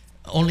Napoli.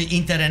 Only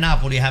Inter and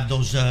Napoli have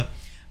those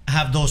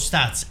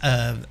stats.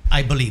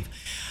 I believe.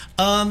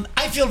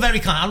 I feel very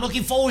confident. I'm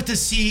looking forward to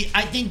see.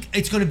 I think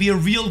it's going to be a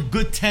real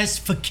good test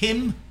for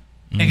Kim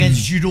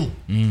against Giroud.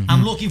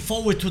 I'm looking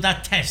forward to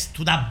that test,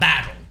 to that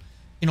battle.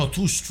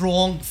 Too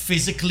strong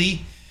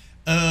physically.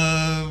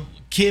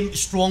 Kim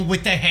strong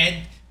with the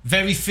head,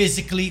 very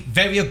physically,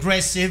 very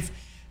aggressive.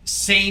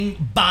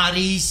 same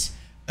bodies,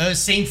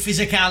 same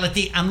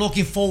physicality. I'm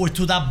looking forward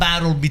to that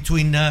battle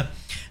between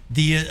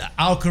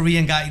our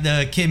Korean guy,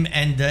 the Kim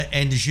and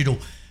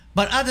Giroud.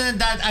 But other than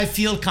that, I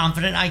feel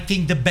confident. I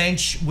think the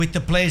bench with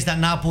the players that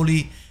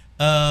Napoli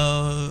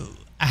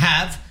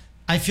have,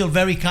 I feel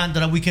very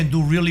confident that we can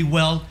do really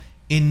well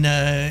in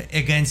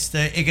against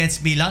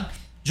Milan.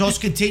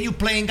 Just continue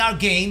playing our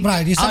game.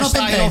 Right, it's an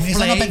open game.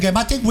 It's an open game.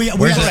 I think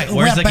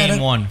where's the game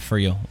won for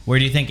you? Where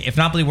do you think if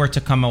Napoli were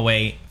to come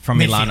away from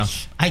Milano?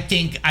 I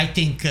think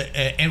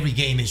every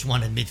game is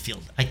won in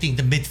midfield. I think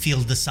the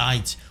midfield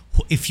decides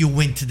if you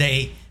win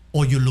today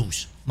or you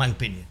lose. My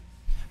opinion.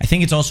 I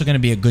think it's also going to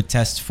be a good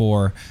test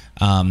for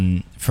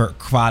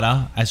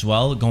Kvara as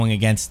well, going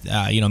against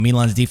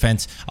Milan's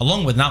defense,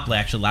 along with Napoli.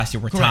 Actually, last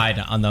year we're tied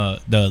on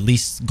the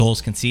least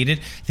goals conceded.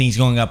 I think he's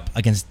going up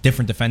against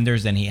different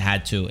defenders than he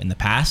had to in the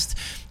past.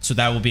 So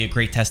that will be a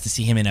great test to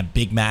see him in a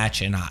big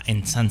match in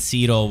San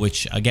Siro,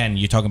 which again,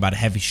 you're talking about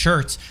heavy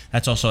shirts.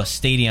 That's also a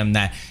stadium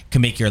that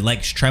can make your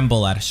legs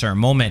tremble at a certain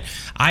moment.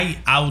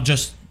 I'll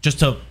just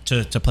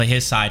to play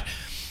his side.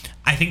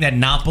 I think that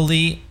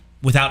Napoli,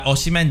 without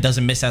Osimhen,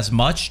 doesn't miss as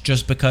much,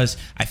 just because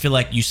I feel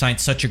like you signed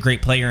such a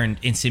great player in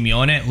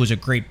Simeone, who's a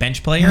great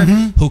bench player,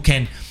 who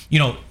can,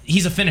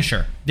 he's a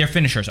finisher. They're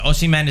finishers.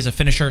 Osimhen is a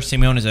finisher.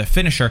 Simeone is a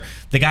finisher.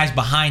 The guys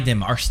behind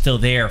him are still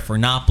there for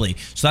Napoli.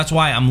 So that's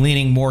why I'm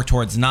leaning more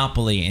towards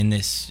Napoli in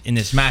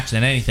this match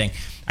than anything.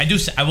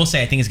 I will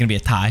say I think it's going to be a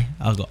tie.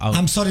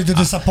 I'm sorry to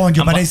disappoint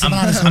you, but AC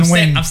Milan is going to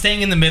win. I'm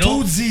staying in the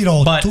middle.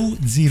 2-0. But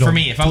 2-0. For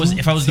me, if I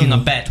was doing a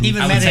bet,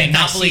 I would say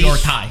Napoli or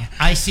tie.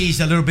 I see he's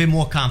a little bit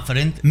more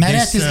confident.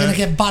 Meret is going to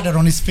get butter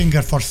on his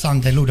finger for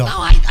Sunday, Ludo. No,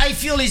 I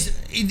feel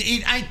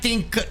I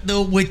think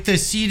with the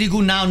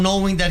Sirigu now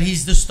knowing that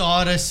he's the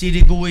starter,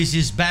 Sirigu is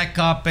his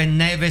backup,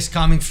 and Neves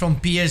coming from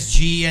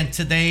PSG, and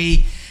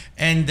today.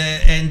 And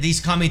he's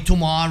coming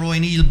tomorrow,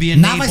 and he'll be in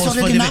Navas Naples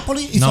already for the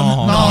Napoli?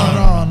 No.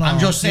 I'm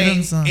just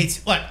saying it's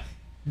what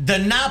the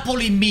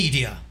Napoli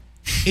media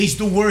is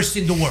the worst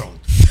in the world.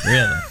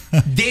 Really?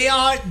 They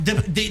are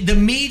the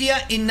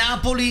media in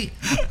Napoli.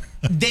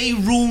 They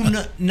ruin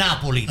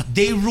Napoli.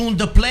 They ruin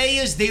the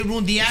players. They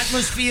ruin the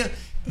atmosphere.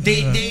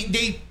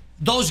 They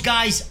those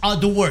guys are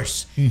the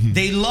worst.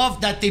 They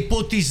love that they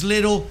put these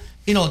little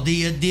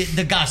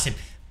the gossip.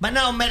 But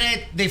now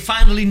Meret, they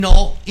finally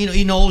know.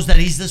 He knows that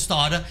he's the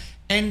starter.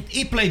 And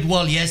he played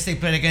well. Yes, they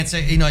played against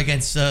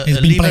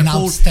Liverpool,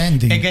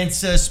 outstanding.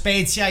 Against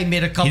Spezia. He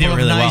made a couple of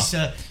really nice.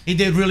 well. He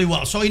did really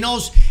well. So he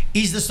knows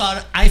he's the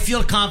starter. I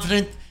feel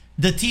confident.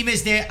 The team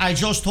is there. I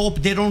just hope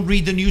they don't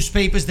read the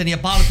newspapers, the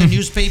Neapolitan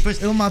newspapers,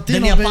 the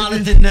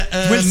Neapolitan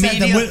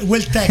media.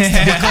 We'll text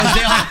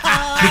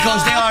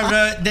because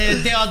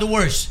they are the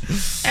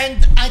worst.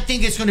 And I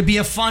think it's going to be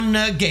a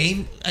fun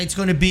game. It's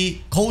going to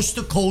be coast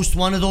to coast.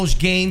 One of those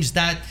games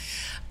that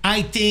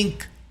I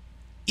think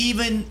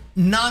even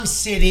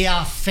non-Serie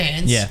A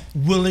fans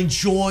will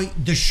enjoy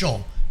the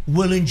show,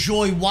 will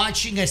enjoy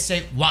watching and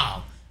say,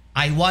 wow,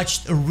 I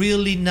watched a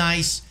really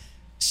nice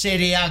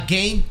Serie A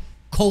game,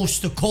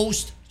 coast to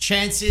coast,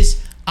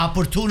 chances,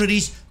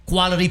 opportunities,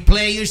 quality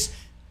players,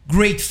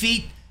 great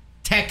feet,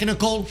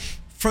 technical,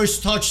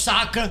 first touch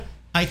soccer.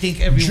 I think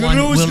everyone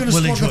will enjoy. Giroud is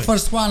going to score the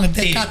first one, and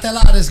De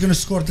Ketelaere is going to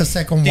score the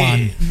second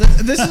one.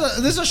 This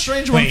is a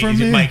strange one for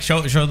me. Mike,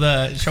 show what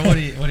are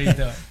you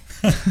doing?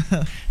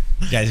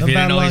 Guys, if you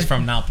didn't know he's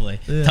from Napoli,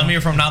 tell me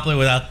you're from Napoli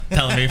without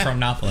telling me you're from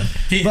Napoli.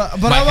 But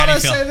Mike, I want to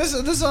say this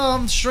is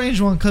a strange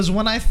one, because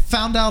when I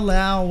found out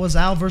Leao was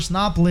out versus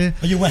Napoli,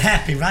 you were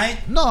happy, right?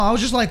 No, I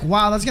was just like,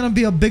 wow, that's going to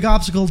be a big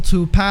obstacle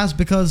to pass,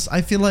 because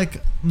I feel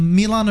like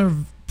Milan are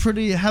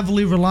pretty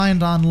heavily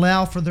reliant on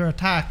Leao for their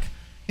attack.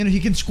 He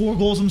can score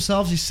goals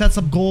himself. He sets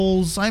up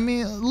goals. I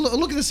mean,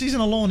 look at the season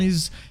alone.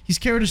 He's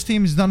carried his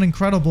team. He's done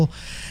incredible.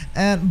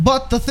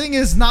 But the thing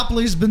is,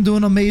 Napoli's been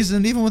doing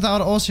amazing. Even without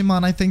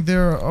Osimhen, I think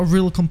they're a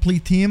real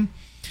complete team.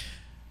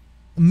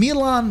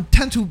 Milan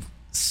tend to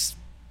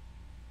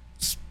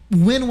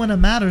win when it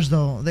matters,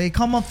 though. They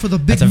come up for the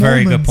big moments. That's a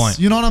very good point.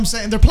 You know what I'm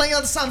saying? They're playing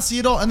at San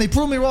Siro, and they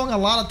prove me wrong a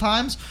lot of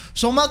times.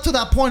 So I'm not to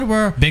that point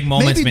where big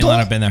moments Milan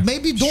have been there.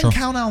 Maybe don't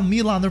count out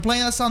Milan. They're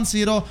playing at San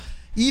Siro.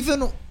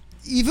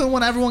 Even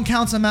when everyone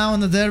counts them out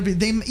in the derby,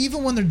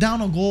 even when they're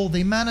down a goal,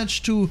 they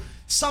manage to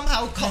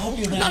somehow come.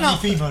 No.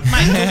 Fever.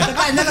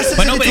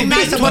 But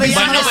nobody's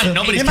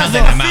counting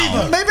them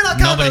out. Maybe not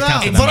counting them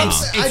out.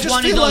 But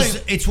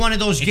it's one of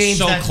those games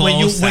so that when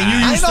you used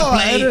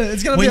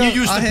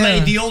to play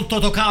the old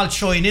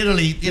Totocalcio in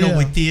Italy,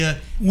 with the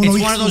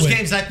it's one of those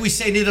games like we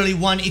say in Italy,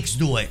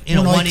 1x2.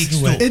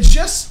 1x2. It's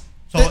just.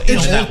 So what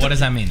does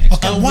that mean?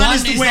 Okay, 1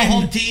 is the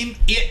home team,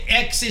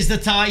 X is the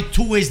tie,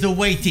 2 is the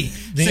away team.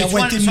 So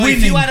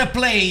if you had to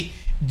play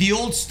the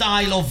old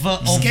style of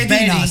betting,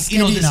 the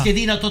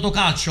Schedina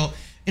Totocalcio,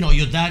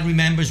 your dad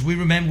remembers, we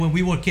remember when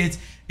we were kids,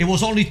 it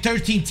was only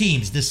 13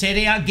 teams. The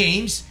Serie A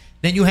games,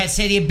 then you had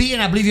Serie B,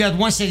 and I believe you had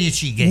one Serie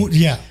C game.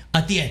 Yeah.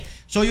 At the end.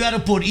 So you had to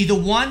put either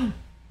 1,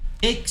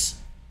 X,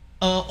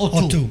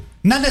 or 2.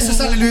 Not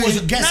necessarily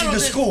guessing the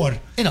score.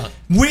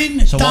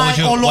 Win,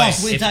 tie, or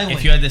loss.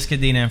 If you had the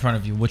Schedina in front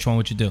of you, which one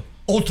would you do?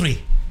 All 3.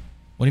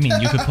 What do you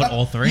mean? You could put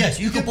all three? Yes,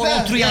 you can put all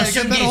bet. three Yeah, on you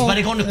some can bet games, all- but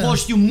it's going to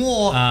cost you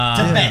more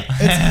to bet.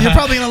 You're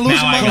probably gonna lose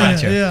Now I money.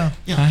 got you.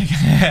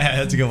 Yeah.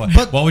 That's a good one.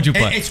 But- What would you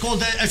put? It's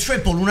called a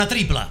triple, una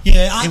tripla.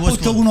 Yeah, I It was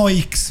put called-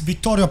 1x,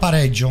 vittorio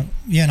pareggio,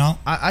 you know.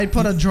 I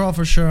put a draw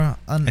for sure.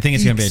 I think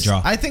it's gonna be a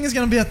draw. I think it's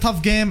gonna be a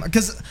tough game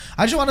because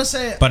I just want to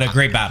say. But a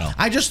great battle.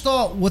 I just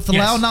thought with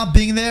Yes. Leao not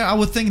being there, I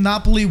would think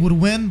Napoli would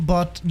win,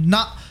 but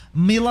not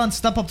Milan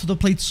step up to the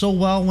plate so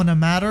well when it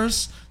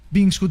matters,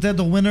 being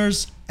Scudetto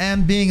winners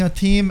and being a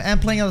team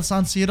and playing at the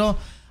San Siro.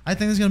 I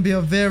think it's gonna be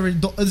a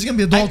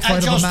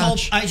dogfight of a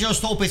match. I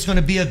just hope it's going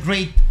to be a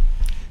great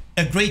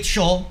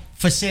show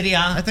for Serie A.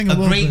 I think it a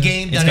will great be.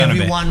 game It's that gonna be.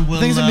 everyone will,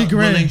 I think it's gonna be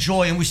great. will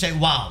enjoy, and we say,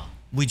 "Wow,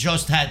 we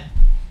just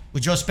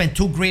spent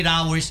 2 great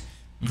hours,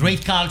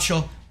 great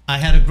calcio. I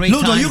had a great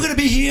Ludo, time." are you going to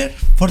be here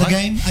for the What?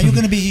 game? Are you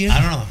going to be here?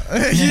 I don't know.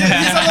 He's a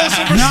little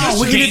superstitious.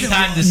 No, we Game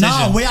time decision.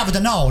 No, we have the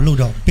no,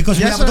 Ludo, because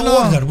Yes we have or the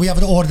no? order. We have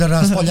the order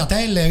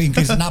Sfogliatelle in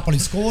case Napoli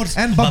scores.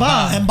 And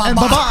Baba. And And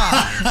Baba.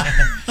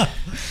 Baba.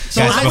 So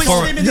Guys, are we before-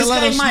 streaming this You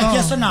let game, us Mike? know.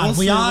 Yes or no? We'll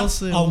We see, are. we'll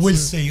see, Oh, we'll we'll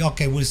see. see.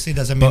 Okay, we'll see.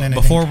 Doesn't mean But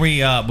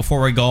anything.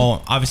 before we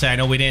go, obviously I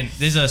know we didn't.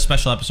 This is a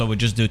special episode. We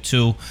just do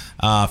 2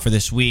 for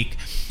this week.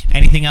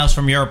 Anything else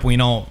from Europe? We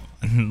know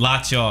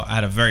Lazio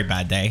had a very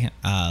bad day,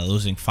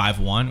 losing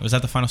 5-1. Was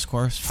that the final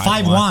score?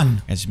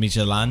 5-1 against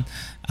Midtjylland.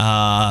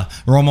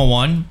 Roma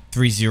won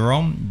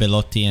 3-0.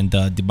 Belotti and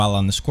Dybala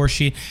on the score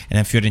sheet, and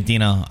then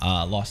Fiorentina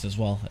lost as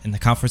well in the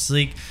Conference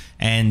League.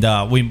 And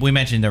we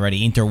mentioned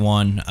already, Inter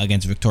won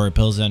against Victoria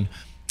Pilsen.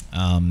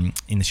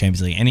 In the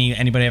Champions League.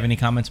 Anybody have any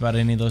comments about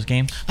any of those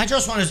games? I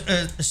just want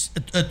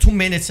 2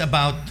 minutes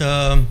about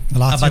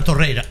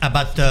Torreira,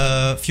 about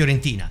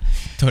Fiorentina.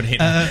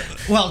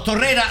 Well,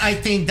 Torreira, I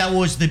think that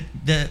was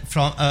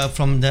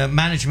from the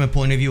management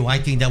point of view, I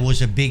think that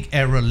was a big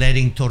error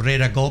letting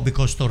Torreira go,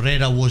 because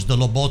Torreira was the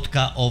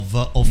Lobotka of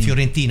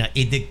Fiorentina.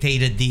 It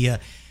dictated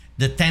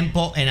the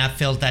tempo, and I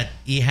felt that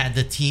he had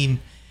the team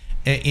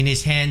in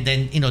his hand,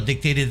 and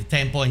dictated the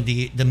tempo, and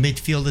the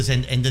midfielders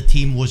and the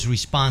team was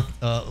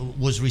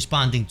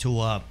responding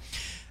to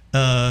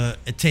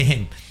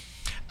him.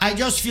 I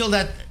just feel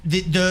that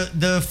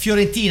the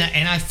Fiorentina,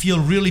 and I feel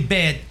really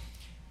bad.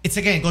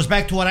 It goes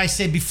back to what I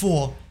said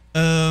before,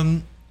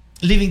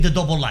 living the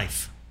double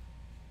life.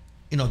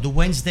 The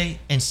Wednesday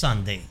and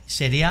Sunday,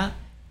 Serie A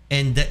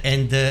and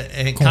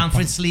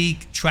Conference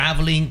League,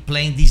 traveling,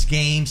 playing these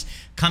games,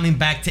 coming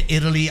back to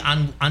Italy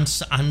on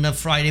a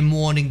Friday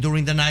morning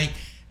during the night,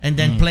 and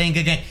then playing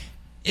again.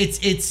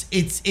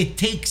 It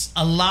takes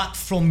a lot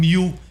from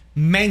you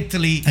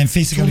mentally and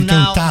physically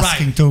now, too,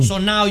 tasking right. too. So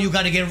now you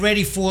got to get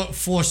ready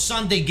for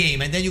Sunday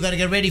game, and then you got to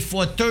get ready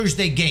for a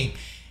Thursday game.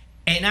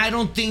 And I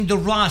don't think the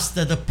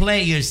roster, the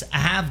players,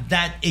 have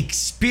that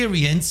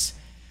experience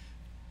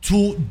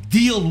to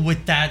deal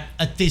with that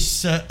at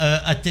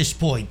this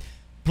point.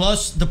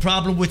 Plus the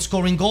problem with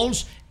scoring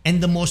goals,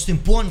 and the most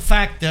important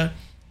factor,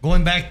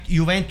 going back to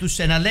Juventus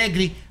and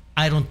Allegri,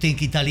 I don't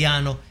think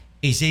Italiano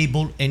is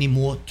able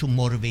anymore to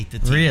motivate the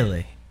team.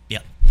 Really? Yeah.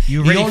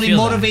 You He really only feel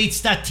that?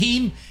 motivates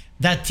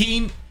that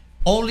team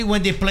only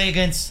when they play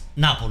against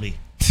Napoli.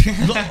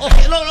 No,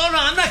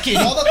 I'm not kidding.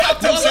 All the top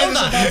teams say this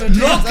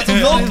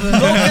about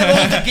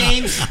their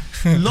teams.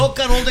 That's Look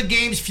at all the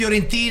games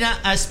Fiorentina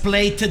has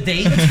played to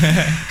date,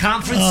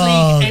 Conference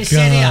Oh, League and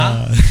Serie A.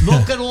 God.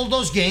 Look at all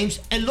those games,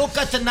 and look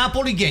at the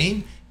Napoli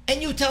game,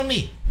 and you tell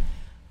me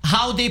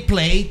how they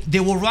played.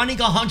 They were running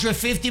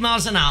 150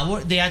 miles an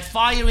hour. They had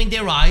fire in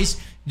their eyes.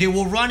 They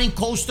were running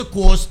coast to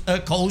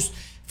coast,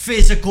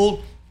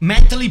 physical,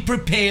 mentally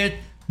prepared,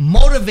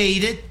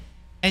 motivated.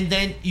 And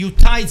then you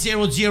tied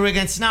 0-0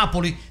 against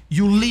Napoli.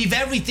 You leave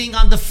everything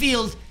on the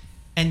field,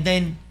 and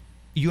then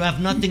you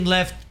have nothing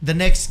left. The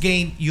next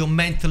game, you're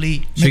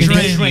mentally So you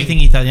drained.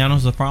 think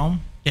Italiano's the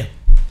problem? Yeah.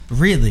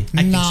 Really?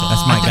 I think so.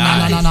 That's my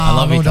guy. No, I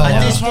love Ludo. Italiano.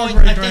 At this Yeah. point,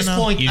 Heartbreak at right this now.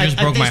 point, You just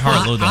at broke this my heart,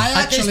 point- Ludo.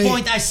 At this Actually-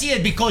 point, I see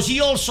it, because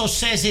he also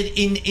says it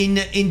in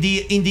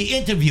the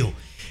interview.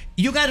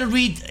 You got to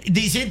read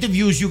these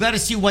interviews. You got to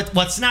see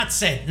what's not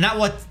said,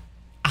 not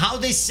how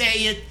they say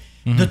it,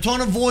 the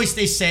tone of voice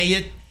they say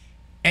it,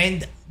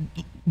 and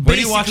Where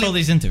do you watch basically- all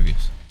these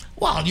interviews?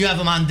 Well, you have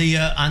them on the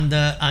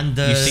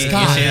You see it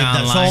Sky.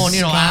 online. zone,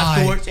 Sky.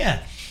 afterwards. Yeah,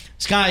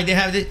 Sky. They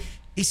have it.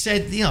 He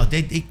said,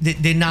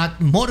 they're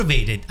not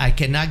motivated. I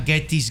cannot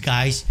get these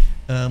guys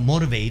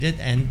motivated,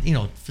 and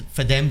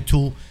for them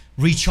to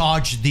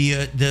recharge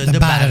the batteries.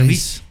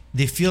 batteries.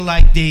 They feel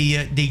like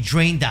they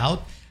drained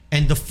out,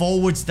 and the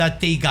forwards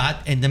that they got,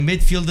 and the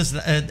midfielders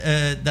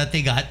that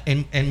they got,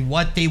 and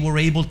what they were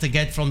able to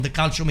get from the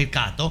calcio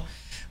mercato,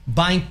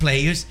 buying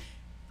players.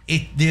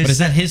 But is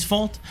that his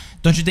fault?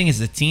 Don't you think it's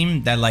the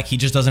team that he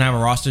just doesn't have a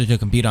roster to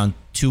compete on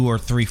 2 or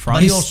 3 But fronts?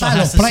 he His also style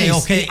has of to stay play,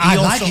 okay. I He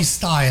like also- his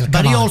style,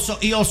 But come on.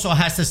 he also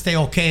has to stay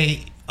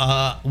okay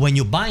when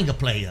you're buying a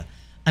player.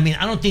 I mean,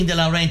 I don't think De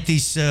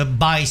Laurentiis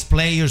buys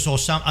players, or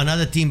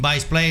another team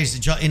buys players,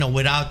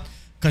 without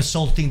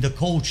consulting the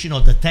coach.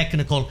 The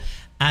technical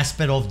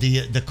aspect of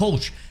the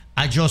coach.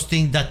 I just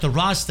think that the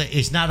roster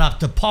is not up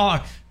to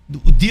par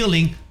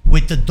dealing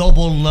with the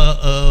double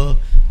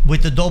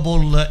with the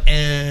double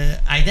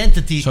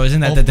identity. So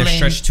isn't that of that they're playing-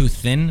 stretched too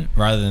thin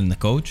rather than the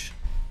coach?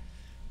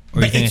 Or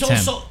you But think it's it's him?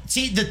 also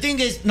see the thing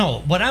is no.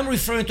 What I'm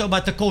referring to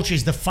about the coach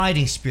is the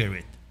fighting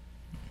spirit.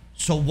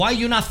 So why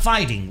you're not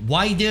fighting?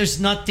 Why there's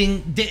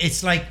nothing?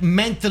 It's like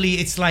mentally,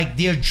 it's like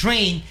they're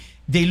drained.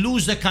 They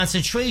lose the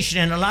concentration,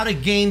 and a lot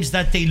of games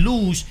that they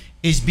lose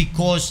is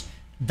because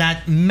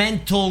that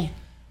mental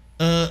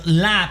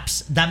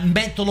lapse, that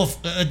mental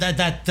of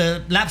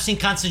that lapse in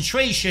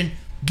concentration,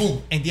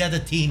 boom, and the other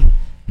team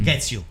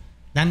gets you.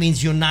 That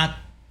means you're not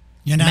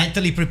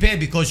mentally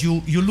prepared because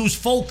you lose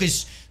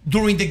focus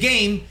during the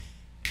game,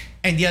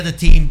 and the other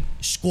team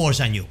scores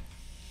on you.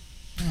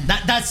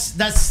 That's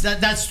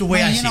the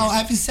way I see it.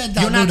 Having said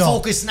that, You're not Ludo,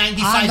 focused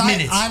 95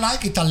 minutes. I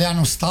like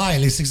Italiano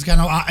style. It's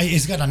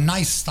got a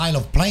nice style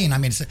of playing. I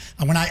mean,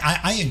 when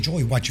I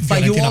enjoy watching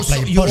But you Fiorentina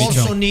play.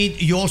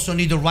 you also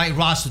need the right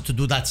roster to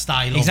do that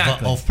style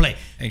Exactly. of play.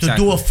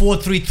 Exactly. To do a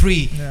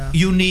 4-3-3, Yeah.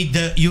 you need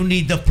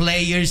the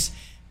players.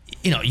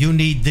 You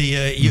need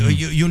the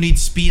you need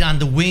speed on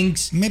the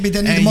wings. Maybe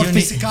they need and more you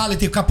need-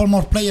 physicality, a couple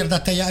more players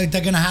that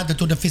they're gonna add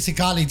to the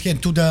physicality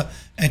and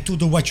to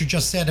the what you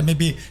just said. And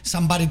maybe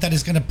somebody that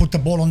is gonna put the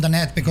ball on the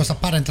net because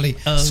apparently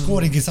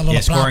scoring is a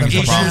little scoring problem. is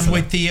a for problem.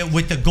 them.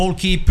 with the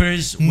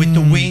goalkeepers, with the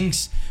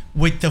wings,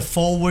 with the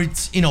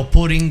forwards.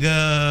 Putting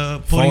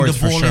the Forwards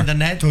for ball sure. in the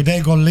net.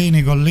 Today,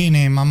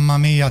 Gollini, mamma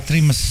mia,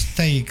 3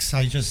 mistakes.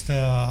 It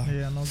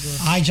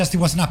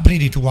was not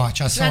pretty to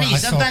watch.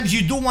 Sometimes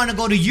you do want to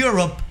go to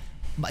Europe,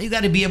 but you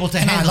got to be able to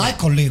And I handle. like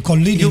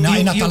Gollini in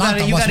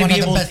Atalanta. Was one of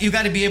the best. You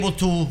got to be able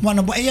to.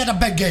 He had a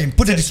bad game.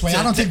 Put it this way.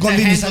 I don't think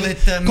Gollini's handle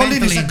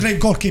it, a great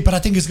goalkeeper. I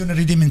think he's going to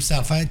redeem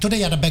himself. Today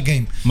he had a bad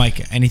game.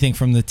 Mike, anything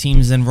from the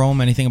teams in Rome?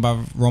 Anything about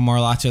Roma or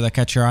Lazio that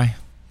catch your eye?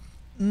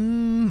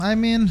 I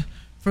mean,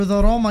 for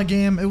the Roma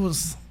game, it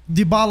was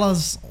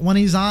Dybala's when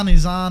he's on,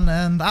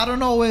 and I don't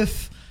know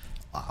if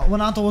when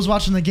Anto was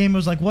watching the game, it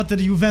was like, what did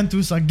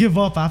Juventus give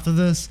up after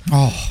this?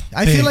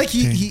 I feel like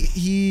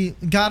he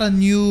got a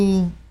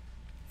new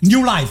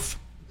life.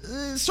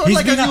 sort of He's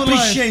like been a new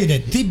life.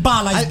 appreciated.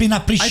 Dybala has been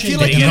appreciated. feel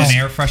like Did you he get was- an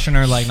air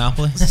freshener like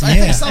Napoli?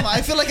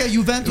 I feel like at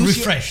Juventus,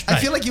 Refreshed, I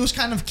right. feel like he was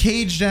kind of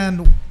caged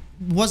and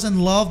wasn't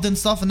loved and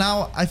stuff. And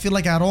now I feel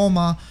like at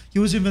Roma, he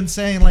was even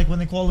saying like when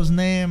they call his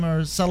name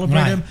or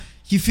celebrate Right. him,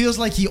 he feels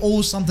like he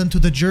owes something to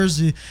the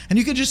jersey. And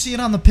you can just see it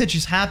on the pitch.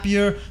 He's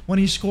happier when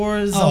he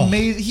scores.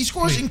 Amazing. He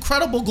scores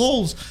incredible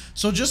goals.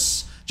 So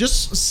just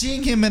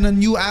seeing him in a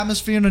new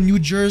atmosphere in a new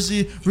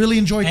jersey, really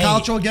enjoy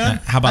Calcio again.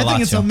 How about I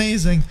think it's Lazio?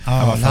 amazing.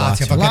 Oh, Lazio,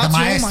 forget the Lazio,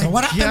 maestro. my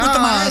What happened with the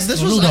God. maestro,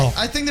 This was, Ludo?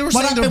 I think they were What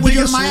saying their happened with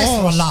your biggest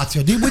maestro, loss.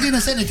 Lazio? We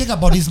didn't say anything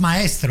about his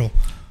maestro.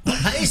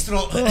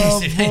 Maestro,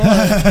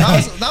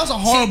 That was a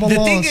horrible See, the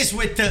loss. thing is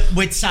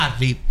with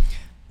Sarri,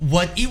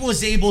 what he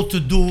was able to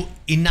do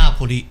in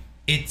Napoli,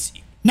 it's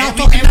Now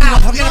talking now,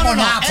 forget about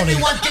no. Napoli.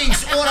 Everyone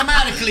thinks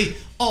automatically,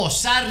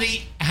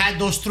 Sarri had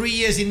those 3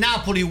 years in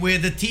Napoli where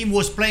the team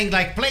was playing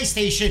like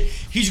PlayStation.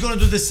 He's going to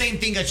do the same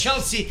thing at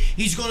Chelsea.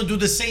 He's going to do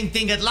the same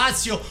thing at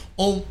Lazio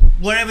or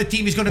wherever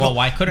team is going to Well, go.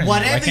 why couldn't he?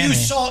 Whatever Why can't you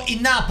he? saw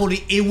in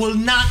Napoli, it will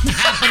not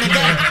happen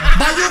again.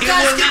 But you It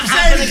guys will keep not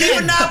happen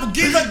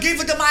saying, again.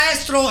 give the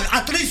maestro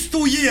at least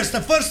 2 years.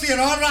 The first year,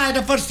 all right,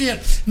 the first year.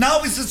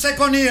 Now it's the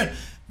second year.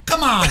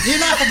 Come on,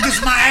 enough of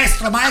this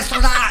maestro.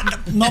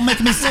 Don't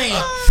make me say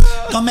it.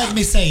 Don't make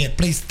me say it,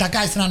 please. That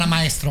guy's not a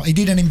maestro. He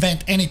didn't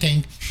invent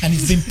anything, and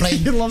he's been playing.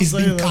 He loves He's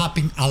been saying that.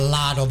 copying a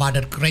lot of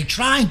other great,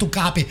 trying to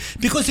copy.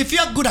 Because if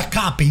you're good at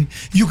copying,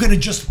 you're gonna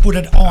just put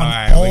it on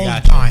right, all we the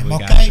got you, time. we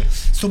got Okay? you.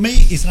 So me,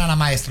 he's not a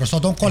maestro. So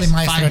don't call him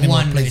maestro anymore,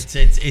 5-1. please.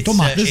 It's Too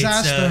much.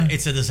 Disaster.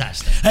 It's a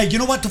disaster. Hey, you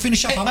know what? To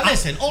finish up, But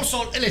listen.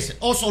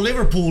 Also,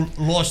 Liverpool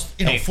lost.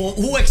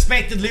 Who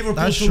expected Liverpool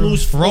That's to true.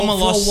 lose? Roma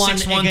lost 4-1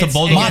 6-1 to against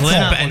Bodo Marco.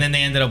 Glimt, and then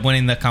they ended up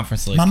winning the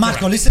Conference League. Ma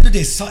Marco, listen to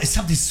this. It's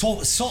something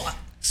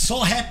so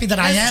happy that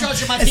I am. Giorgio It's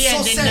so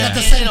Mattia sad at the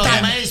and same the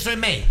time. maestro e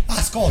me.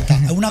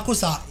 Ascolta, una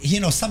cosa,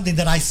 something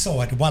that I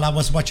saw it while I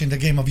was watching the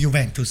game of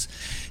Juventus.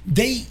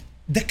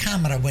 The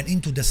camera went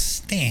into the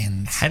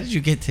stands. How did you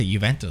get to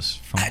Juventus?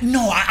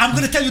 No, I'm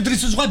going to tell you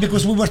this is why,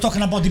 because we were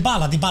talking about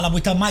Dybala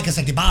with Mike and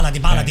said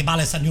Dybala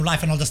is a new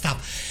life and all the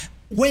stuff.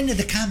 When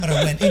the camera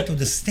went into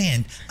the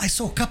stand, I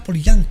saw a couple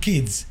of young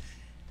kids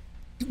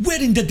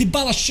wearing the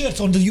Dybala shirts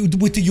with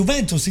the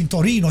Juventus in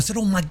Torino. I said,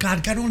 oh my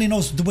God only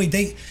knows the way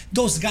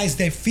those guys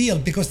they feel,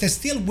 because they're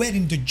still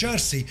wearing the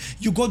jersey.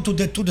 You go to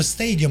the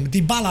stadium,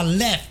 Dybala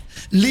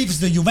leaves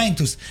the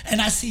Juventus, and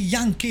I see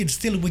young kids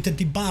still with the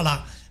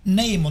Dybala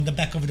name on the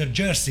back of their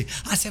jersey.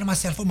 I said to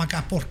myself, oh my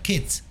God, poor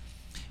kids.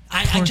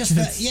 I just,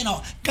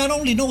 God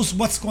only knows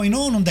what's going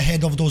on the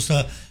head of those,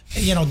 the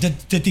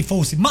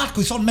tifosi.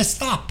 Marco is all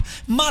messed up.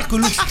 Marco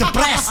looks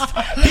depressed.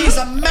 He's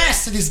a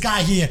mess, this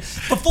guy here.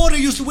 Before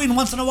he used to win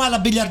once in a while a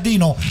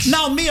Billiardino.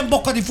 Now me and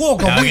Bocca di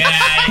Fuoco, we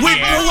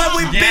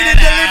beating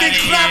the living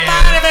crap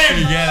out of him.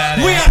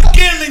 We are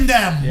killing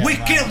them.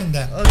 We're killing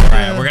them. All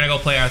right, we're gonna go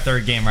play our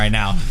third game right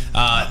now.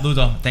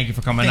 Ludo, thank you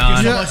for coming Thank you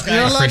on. so much, guys.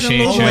 You're a legend, Appreciate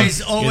Ludo. you.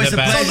 Always You're the a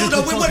best. So pleasure.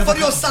 Ludo, we wait for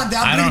your Sunday.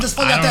 I'll bring the I don't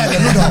sfogliatelle,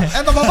 know. Ludo.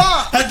 And the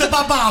baba. And the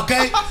baba,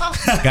 okay?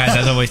 Guys,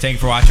 as always, thank you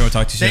for watching. We'll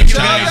talk to you soon. Thank you,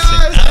 Ciao, guys.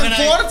 guys. Have a And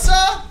night.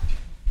 Forza.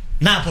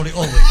 Napoli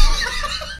always.